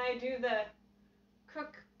 and then I do the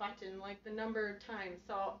cook button, the number of times.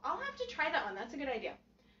 So I'll have to try that one. That's a good idea.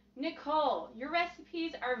 Nicole, your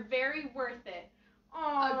recipes are very worth it.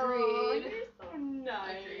 Oh, agreed. You're so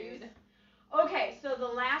nice. Agreed. Okay, so the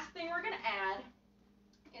last thing we're going to add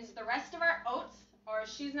is the rest of our oats, or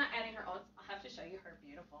she's not adding her oats. I'll have to show you her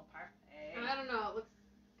beautiful parfait. I don't know. It looks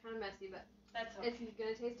kind of messy, but that's okay. It's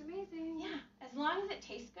going to taste amazing. Yeah, as long as it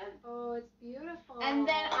tastes good. Oh, it's beautiful. And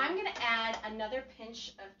then I'm going to add another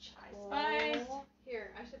pinch of chai spice.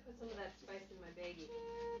 Here, I should put some of that spice in my baggie.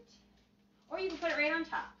 Or you can put it right on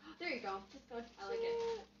top. There you go. Just go. I like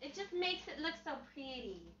it. It just makes it look so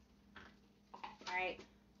pretty. All right.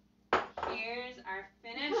 Here's our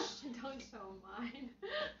finished. Don't show mine.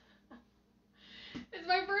 It's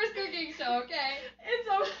my first cooking show, okay? It's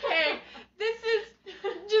okay. This is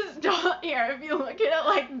just don't here. If you look at it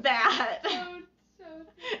like that. So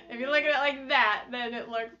if you look at it like that, then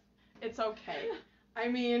it's okay. I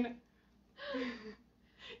mean,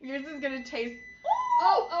 yours is gonna taste.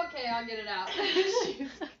 Oh, okay, I'll get it out.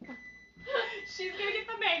 She's gonna get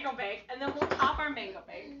the mango bake, and then we'll top our mango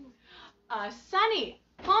bake. Sunny,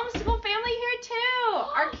 homeschool family here too.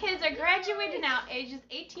 Our kids are graduated now, ages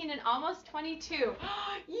 18 and almost 22.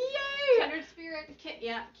 Yay! Kindred spirit.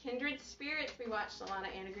 Kindred spirits. We watched a lot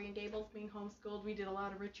of Anna Green Gables being homeschooled. We did a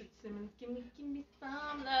lot of Richard Simmons. Give me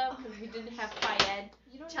some love, because we didn't have Fayed.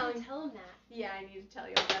 You don't need to tell them that. Yeah, I need to tell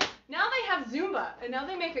you that. Now they have Zumba, and now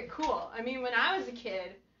they make it cool. I mean, when I was a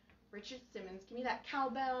kid, Richard Simmons, give me that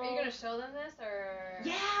cowbell. Are you gonna show them this, or?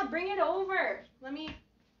 Yeah, bring it over. Let me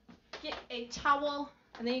get a towel,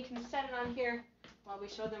 and then you can set it on here while we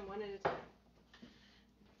show them one at a time.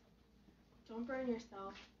 Don't burn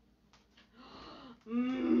yourself.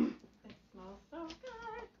 Mmm, it smells so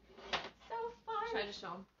good. So fun. Try to show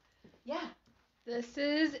them. Yeah. This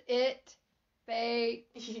is it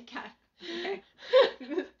baked. You got it. Okay.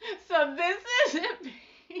 So this is it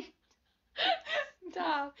baked.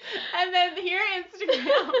 Stop. And then here,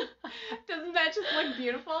 Instagram. Doesn't that just look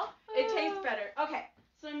beautiful? It tastes better. Okay,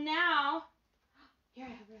 so now, here I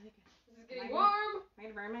have really good. This is getting warm. Am I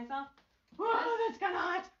gonna burn myself? Whoa, that's kind of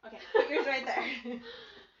hot. Okay, put yours right there. Okay.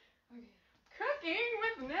 Cooking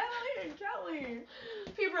with Natalie and Kelly.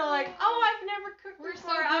 People are like, oh, I've never cooked We're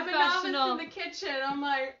before. so I'm a novice professional. in the kitchen. I'm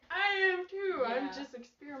like, I am too. Yeah. I'm just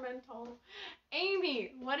experimental.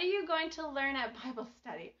 Amy, what are you going to learn at Bible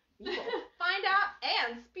study? You will find out.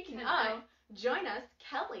 And speaking of, join us.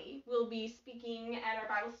 Kelly will be speaking at our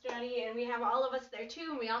Bible study, and we have all of us there too,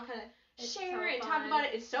 and we all kind of share and talk about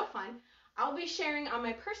it. It's so fun. I'll be sharing on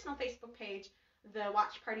my personal Facebook page the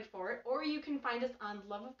watch party for it, or you can find us on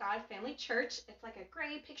Love of God Family Church. It's like a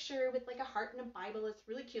gray picture with like a heart and a Bible. It's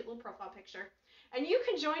a really cute little profile picture. And you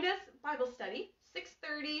can join us Bible study,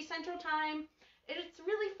 6:30 Central Time. It's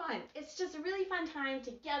really fun. It's just a really fun time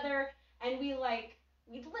together, and we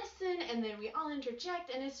listen, and then we all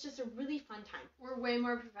interject, and it's just a really fun time. We're way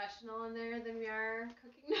more professional in there than we are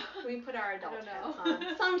cooking. We put our adult I hats don't know.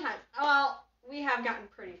 on. Sometimes. Well, we have gotten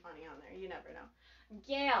pretty funny on there. You never know.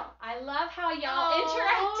 Gail, I love how y'all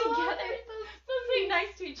interact together. So sweet,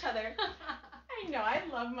 nice to each other. I know, I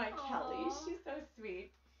love my Kelly. She's so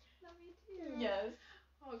sweet. Love you too. Yes.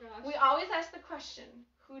 Oh gosh. We always ask the question,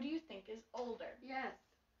 who do you think is older? Yes.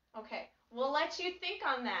 Okay, we'll let you think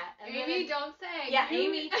on that. And Amy, don't say. Yeah,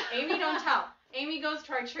 Amy don't tell. Amy goes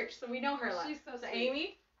to our church, so we know her less. She's so sweet.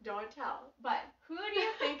 Amy, don't tell. But who do you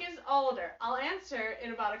think is older? I'll answer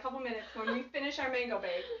in about a couple minutes when we finish our mango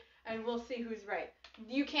bake, and we'll see who's right.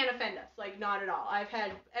 You can't offend us, like, not at all. I've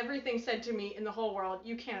had everything said to me in the whole world.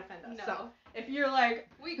 You can't offend us. No. So if you're like,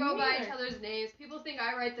 we go by each other's names. People think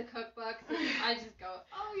I write the cookbooks, and I just go,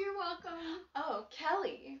 oh, you're welcome. Oh,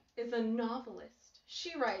 Kelly is a novelist.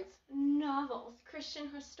 She writes novels, Christian,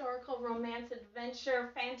 historical, romance,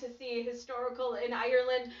 adventure, fantasy, historical in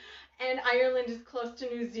Ireland, and Ireland is close to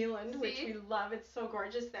New Zealand, which we love. It's so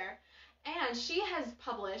gorgeous there. And she has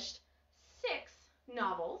published 6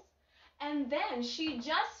 novels, and then she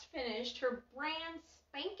just finished her brand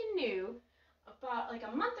spanking new, about like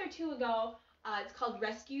a month or 2 ago. It's called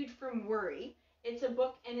Rescued from Worry. It's a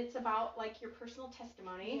book, and it's about like your personal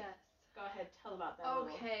testimony. Yes. Go ahead, tell about that.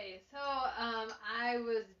 Okay, so I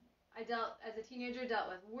dealt as a teenager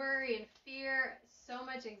with worry and fear, so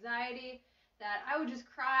much anxiety that I would just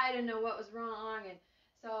cry to know what was wrong. And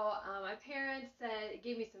so my parents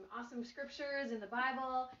gave me some awesome scriptures in the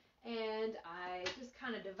Bible, and I just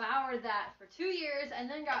kind of devoured that for 2 years, and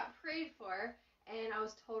then got prayed for, and I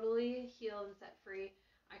was totally healed and set free.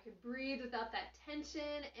 I could breathe without that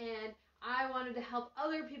tension, and I wanted to help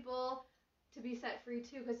other people to be set free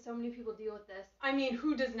too, because so many people deal with this. I mean,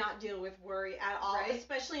 who does not deal with worry at all, right?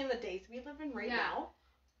 Especially in the days we live in now.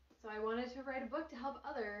 So I wanted to write a book to help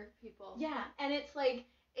other people. Yeah, and it's like,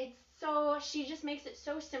 she just makes it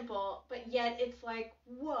so simple, but yet it's like,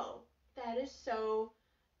 whoa, that is so,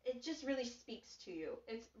 it just really speaks to you.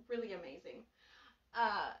 It's really amazing.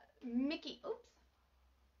 Mickey, oops.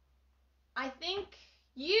 I think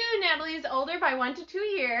you, Natalie, is older by 1 to 2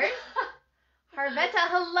 years. Harvetta,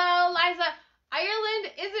 hello. Liza,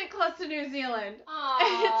 Ireland isn't close to New Zealand. Aww.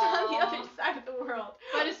 It's on the other side of the world.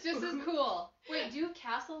 But it's just as cool. Wait, do you have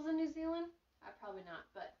castles in New Zealand? Probably not,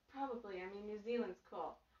 but... Probably. I mean, New Zealand's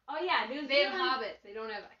cool. Oh, yeah, New Zealand. They have hobbits. They don't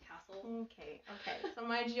have a castle. Okay. So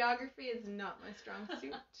my geography is not my strong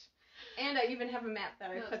suit. And I even have a map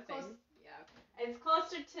that I put things. Yeah, okay. It's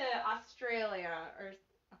closer to Australia, or...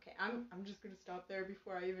 Okay, I'm just going to stop there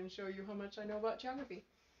before I even show you how much I know about geography.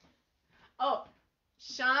 Oh,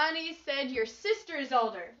 Shawnee said your sister is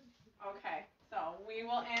older. Okay, so we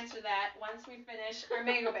will answer that once we finish our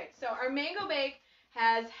mango bake. So our mango bake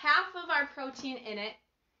has half of our protein in it.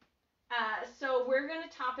 So we're going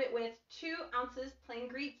to top it with 2 ounces plain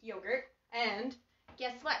Greek yogurt. And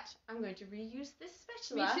guess what? I'm going to reuse this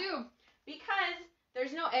spatula. Me too. Because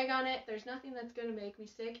there's no egg on it. There's nothing that's going to make me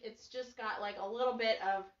sick. It's just got like a little bit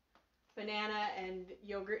of banana and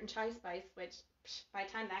yogurt and chai spice, which by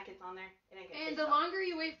the time that gets on there, it ain't gonna. And the longer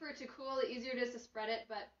you wait for it to cool, the easier it is to spread it,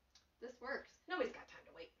 but this works. Nobody's got time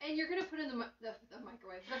to wait. And you're going to put it in the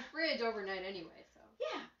microwave, the fridge overnight anyway, so.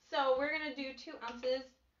 Yeah. So we're going to do 2 ounces.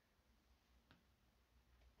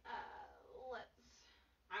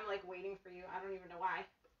 I'm like waiting for you. I don't even know why.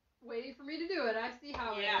 Waiting for me to do it. I see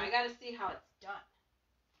how it is. Yeah, I got to see how it's done.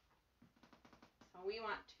 So we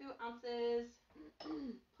want 2 ounces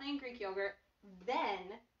plain Greek yogurt.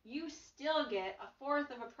 Then you still get 1/4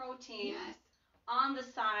 of a protein on the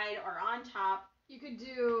side or on top. You could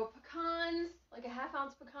do pecans, like a 1/2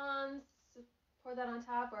 ounce pecans. Pour that on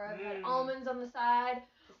top, or I've had almonds on the side.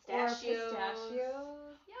 Pistachios. Or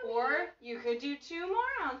pistachios. Or you could do 2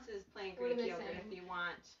 more ounces plain Greek yogurt if you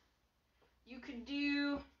want. You could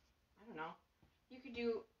do, I don't know,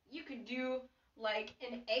 you could do like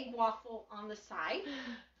an egg waffle on the side.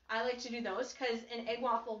 I like to do those because an egg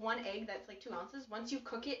waffle, 1 egg that's like 2 ounces, once you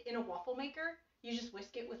cook it in a waffle maker, you just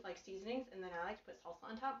whisk it with like seasonings, and then I like to put salsa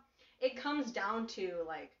on top. It comes down to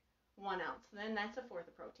like 1 ounce. Then that's a fourth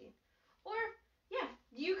of protein. Or, yeah,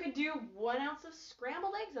 you could do 1 ounce of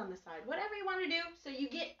scrambled eggs on the side. Whatever you want to do, so you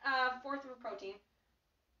get a fourth of a protein.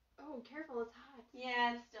 Oh, careful, it's hot.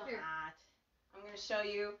 Yeah, it's still Here. hot. I'm going to show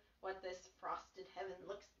you what this frosted heaven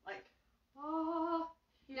looks like. Oh,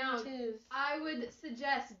 Here now, it is. I would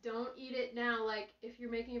suggest don't eat it now. Like, if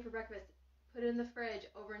you're making it for breakfast, put it in the fridge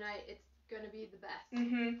overnight. It's going to be the best.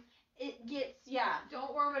 Mm-hmm. It gets, yeah.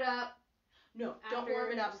 Don't warm it up. No, don't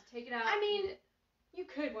warm it up. Just take it out. I mean, eat it. you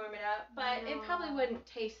could warm it up, but it No. probably wouldn't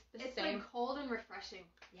taste the same. It's like cold and refreshing.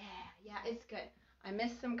 Yeah, it's good. I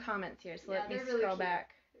missed some comments here, so Yeah, let me they're really scroll cute.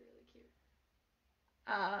 back. They're really cute.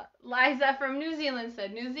 Liza from New Zealand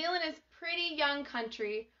said, New Zealand is pretty young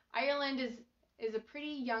country. Ireland is a pretty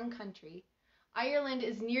young country. Ireland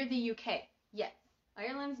is near the UK. Yes,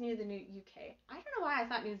 Ireland's near the UK. I don't know why I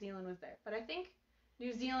thought New Zealand was there, but I think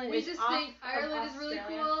New Zealand We is just off think of Ireland is really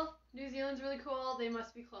Australia. cool. New Zealand's really cool. They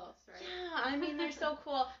must be close, right? Yeah, I mean, they're so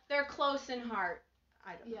cool. They're close in heart.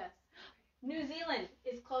 I don't know. Yes. New Zealand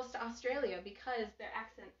is close to Australia because their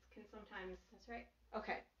accents can sometimes. That's right.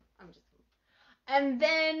 Okay, I'm just. And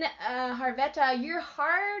then Harvetta, your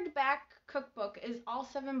hardback cookbook is all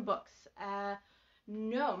 7 books.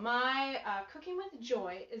 No, my Cooking with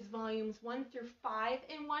Joy is volumes 1 through 5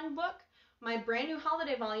 in one book. My brand new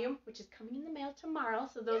holiday volume, which is coming in the mail tomorrow.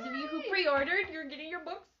 So those of you who pre-ordered, you're getting your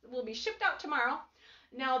books. Will be shipped out tomorrow.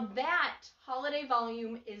 Now that holiday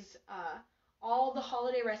volume is all the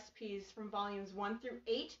holiday recipes from volumes 1 through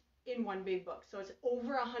 8 in one big book. So it's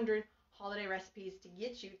over 100 holiday recipes to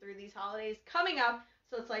get you through these holidays coming up.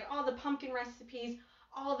 So it's like all the pumpkin recipes,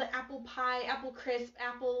 all the apple pie, apple crisp,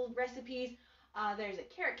 apple recipes. There's a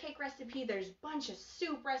carrot cake recipe. There's a bunch of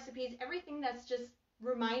soup recipes. Everything that's just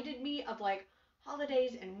reminded me of like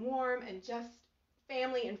holidays and warm and just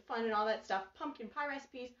family and fun and all that stuff. Pumpkin pie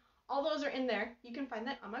recipes. All those are in there. You can find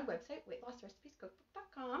that on my website,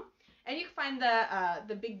 weightlossrecipescookbook.com. And you can find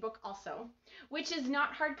the big book also, which is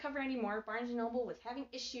not hardcover anymore. Barnes & Noble was having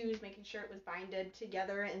issues making sure it was binded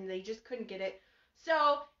together, and they just couldn't get it.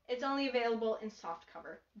 So it's only available in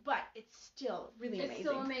softcover, but it's still really amazing. It's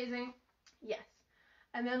still amazing. Yes.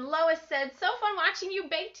 And then Lois said, so fun watching you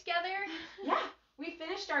bake together. Yeah, we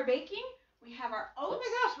finished our baking. We have our oats. Oh my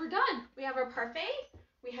gosh, we're done. We have our parfait.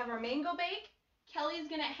 We have our mango bake. Kelly's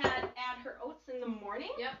going to add her oats in the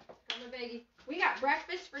morning. Yep, got my baggie. We got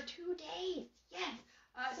breakfast for 2 days. Yes.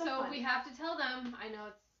 So we have to tell them. I know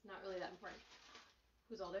it's not really that important.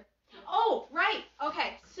 Who's older? Oh, right.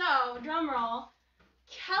 Okay, so drum roll.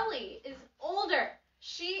 Kelly is older.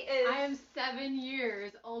 She is. I am 7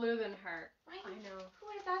 years older than her. Right. I know. Who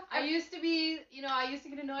would have thought? I used to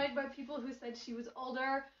get annoyed by people who said she was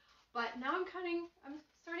older, but now I'm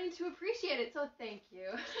starting to appreciate it, so thank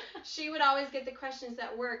you. She would always get the questions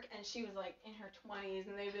at work, and she was like in her 20s,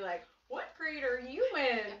 and they'd be like, what grade are you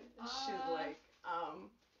in? And she's like,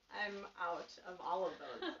 I'm out of all of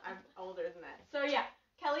those. I'm older than that. So yeah,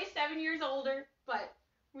 Kelly's 7 years older, but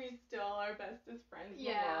we still are bestest friends in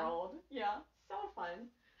the world. Yeah, so fun.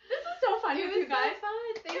 This is so fun with you guys. So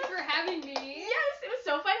fun. Thanks for having me. Yes, it was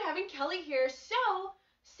so fun having Kelly here. So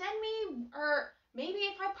send me, or maybe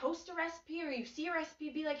if I post a recipe or you see a recipe,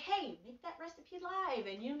 be like, hey, make that recipe live.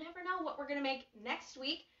 And you never know what we're going to make next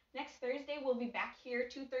week. Next Thursday, we'll be back here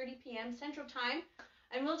 2:30 p.m. Central Time.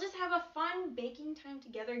 And we'll just have a fun baking time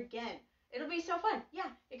together again. It'll be so fun.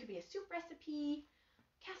 Yeah, it could be a soup recipe,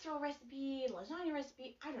 casserole recipe, lasagna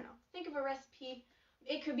recipe. I don't know. Think of a recipe.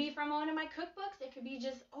 It could be from one of my cookbooks. It could be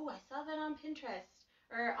just, oh, I saw that on Pinterest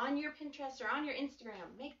or on your Pinterest or on your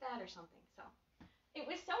Instagram. Make that or something. So it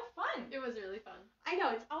was so fun. It was really fun. I know.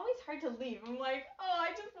 It's always hard to leave. I'm like, oh,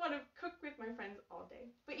 I just want to cook with my friends all day.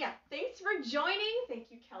 But yeah, thanks for joining. Thank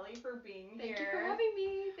you, Kelly, for being here. Thank you for having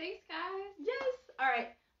me. Thanks, guys. Yes. All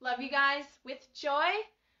right. Love you guys with joy.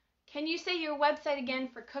 Can you say your website again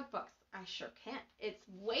for cookbooks? I sure can. It's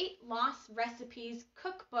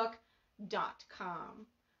weightlossrecipescookbook.com.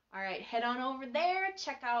 All right, head on over there.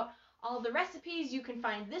 Check out all the recipes. You can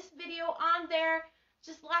find this video on there.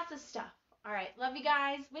 Just lots of stuff. All right, love you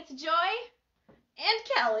guys with joy and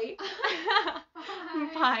Kelly.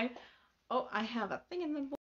 Bye. Bye. Oh, I have a thing in the